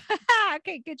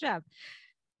 Okay, good job.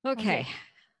 Okay.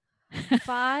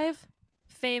 5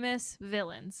 famous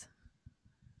villains.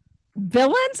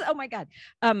 Villains? Oh my God.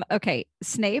 Okay.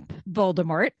 Snape,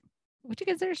 Voldemort. Would you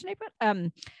consider Snape?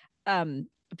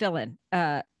 Villain.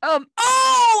 I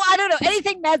don't know.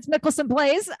 Anything Mads Mikkelsen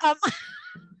plays.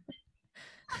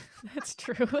 That's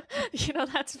true.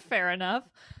 That's fair enough.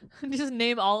 Just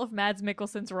name all of Mads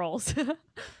Mikkelsen's roles.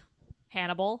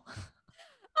 Hannibal.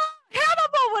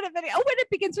 Hannibal would have been. Oh, when it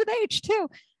begins with H too.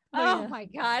 Oh, yeah. My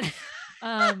God.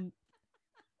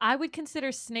 I would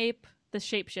consider Snape the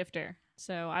shapeshifter,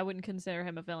 so I wouldn't consider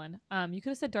him a villain. You could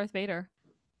have said Darth Vader.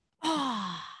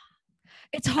 Oh,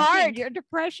 it's hard. You're under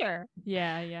pressure.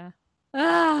 Yeah.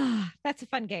 That's a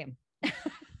fun game.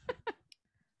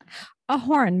 A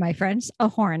horn, my friends. A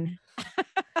horn.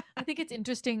 I think it's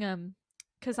interesting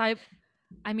because I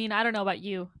don't know about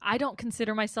you. I don't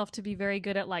consider myself to be very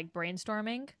good at like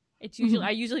brainstorming. It's usually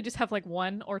I usually just have like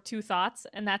 1 or 2 thoughts,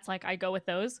 and that's like I go with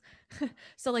those.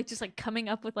 So like just like coming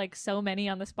up with like so many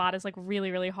on the spot is like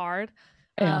really, really hard.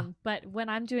 Yeah. But when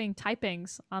I'm doing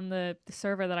typings on the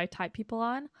server that I type people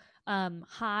on,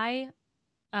 high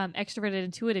extroverted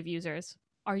intuitive users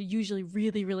are usually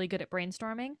really, really good at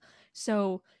brainstorming.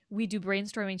 So we do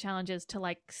brainstorming challenges to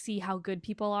like see how good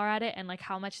people are at it and like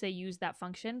how much they use that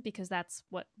function, because that's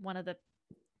what one of the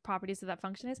properties of that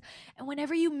function is. And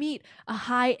whenever you meet a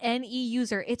high NE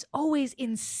user, it's always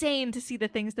insane to see the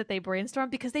things that they brainstorm,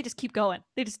 because they just keep going.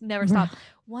 They just never stop.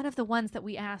 One of the ones that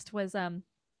we asked was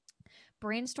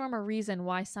brainstorm a reason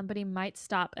why somebody might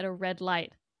stop at a red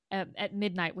light at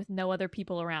midnight with no other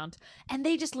people around. And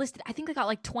they just listed, I think they got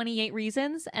like 28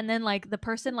 reasons. And then like the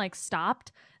person like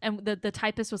stopped, and the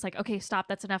typist was like, okay, stop,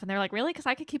 that's enough. And they're like, really? Because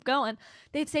I could keep going.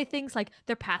 They'd say things like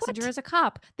their passenger is a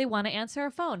cop, they want to answer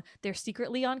a phone, they're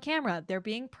secretly on camera, they're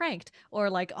being pranked, or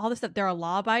like all this stuff, they're a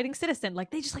law-abiding citizen.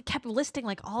 Like they just like kept listing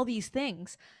like all these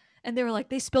things. And they were like,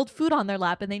 they spilled food on their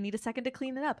lap and they need a second to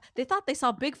clean it up. They thought they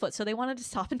saw Bigfoot, so they wanted to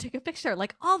stop and take a picture.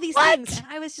 Like all these things. And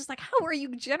I was just like, how are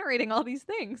you generating all these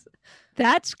things?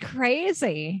 That's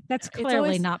crazy. That's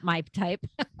clearly not my type.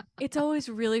 It's always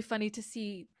really funny to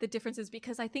see the differences,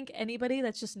 because I think anybody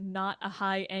that's just not a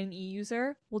high NE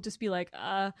user will just be like,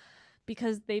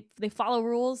 because they follow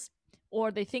rules, or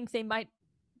they think they might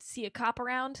see a cop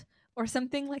around, or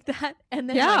something like that. And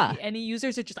then like, the NE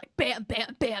users are just like bam,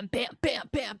 bam, bam, bam, bam,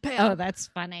 bam, bam. Oh, that's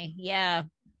funny. Yeah.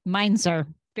 Mines are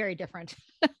very different.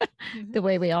 The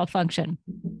way we all function.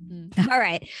 All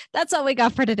right. That's all we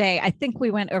got for today. I think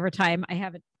we went over time. I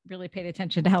haven't really paid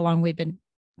attention to how long we've been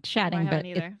chatting, but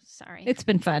sorry, it's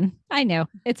been fun. I know,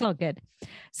 it's all good.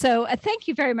 So thank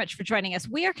you very much for joining us.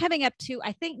 We are coming up to,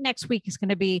 I think next week is going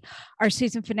to be our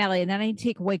season finale, and then I need to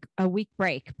take a week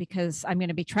break because I'm going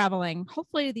to be traveling,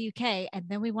 hopefully to the UK, and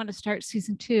then we want to start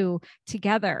season 2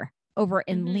 together over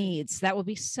in Leeds. That will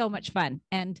be so much fun.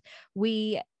 And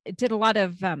we did a lot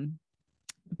of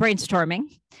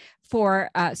brainstorming for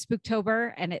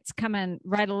Spooktober, and it's coming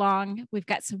right along. We've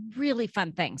got some really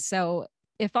fun things. So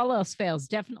if all else fails,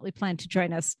 definitely plan to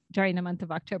join us during the month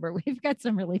of October. We've got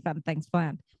some really fun things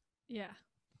planned. Yeah.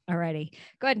 All righty.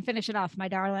 Go ahead and finish it off, my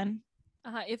darling.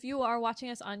 If you are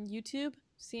watching us on YouTube,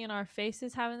 seeing our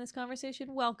faces having this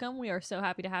conversation, welcome. We are so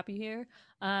happy to have you here.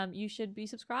 You should be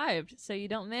subscribed so you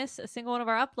don't miss a single one of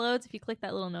our uploads if you click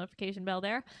that little notification bell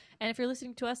there. And if you're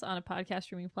listening to us on a podcast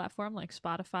streaming platform like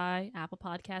Spotify, Apple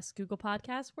Podcasts, Google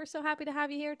Podcasts, we're so happy to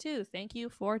have you here too. Thank you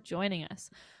for joining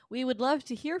us. We would love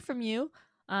to hear from you.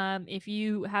 If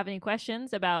you have any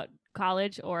questions about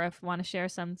college, or if you want to share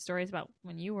some stories about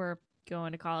when you were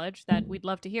going to college, that we'd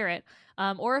love to hear it.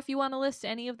 Or if you want to list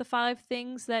any of the 5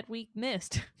 things that we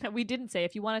missed that we didn't say,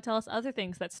 if you want to tell us other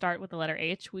things that start with the letter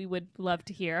H, we would love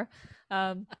to hear.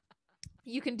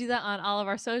 You can do that on all of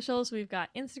our socials. We've got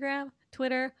Instagram,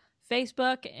 Twitter,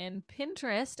 Facebook and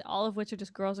Pinterest, all of which are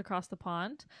just Girls Across the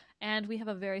Pond. And we have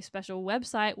a very special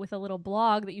website with a little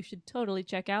blog that you should totally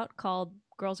check out called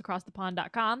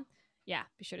girlsacrossthepond.com. Yeah,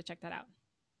 be sure to check that out.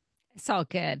 It's all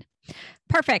good.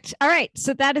 Perfect. All right.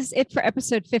 So that is it for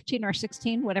episode 15 or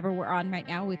 16, whatever we're on right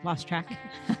now. We've lost track.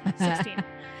 16.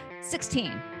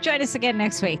 16. Join us again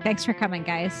next week. Thanks for coming,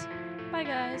 guys. Bye,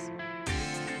 guys.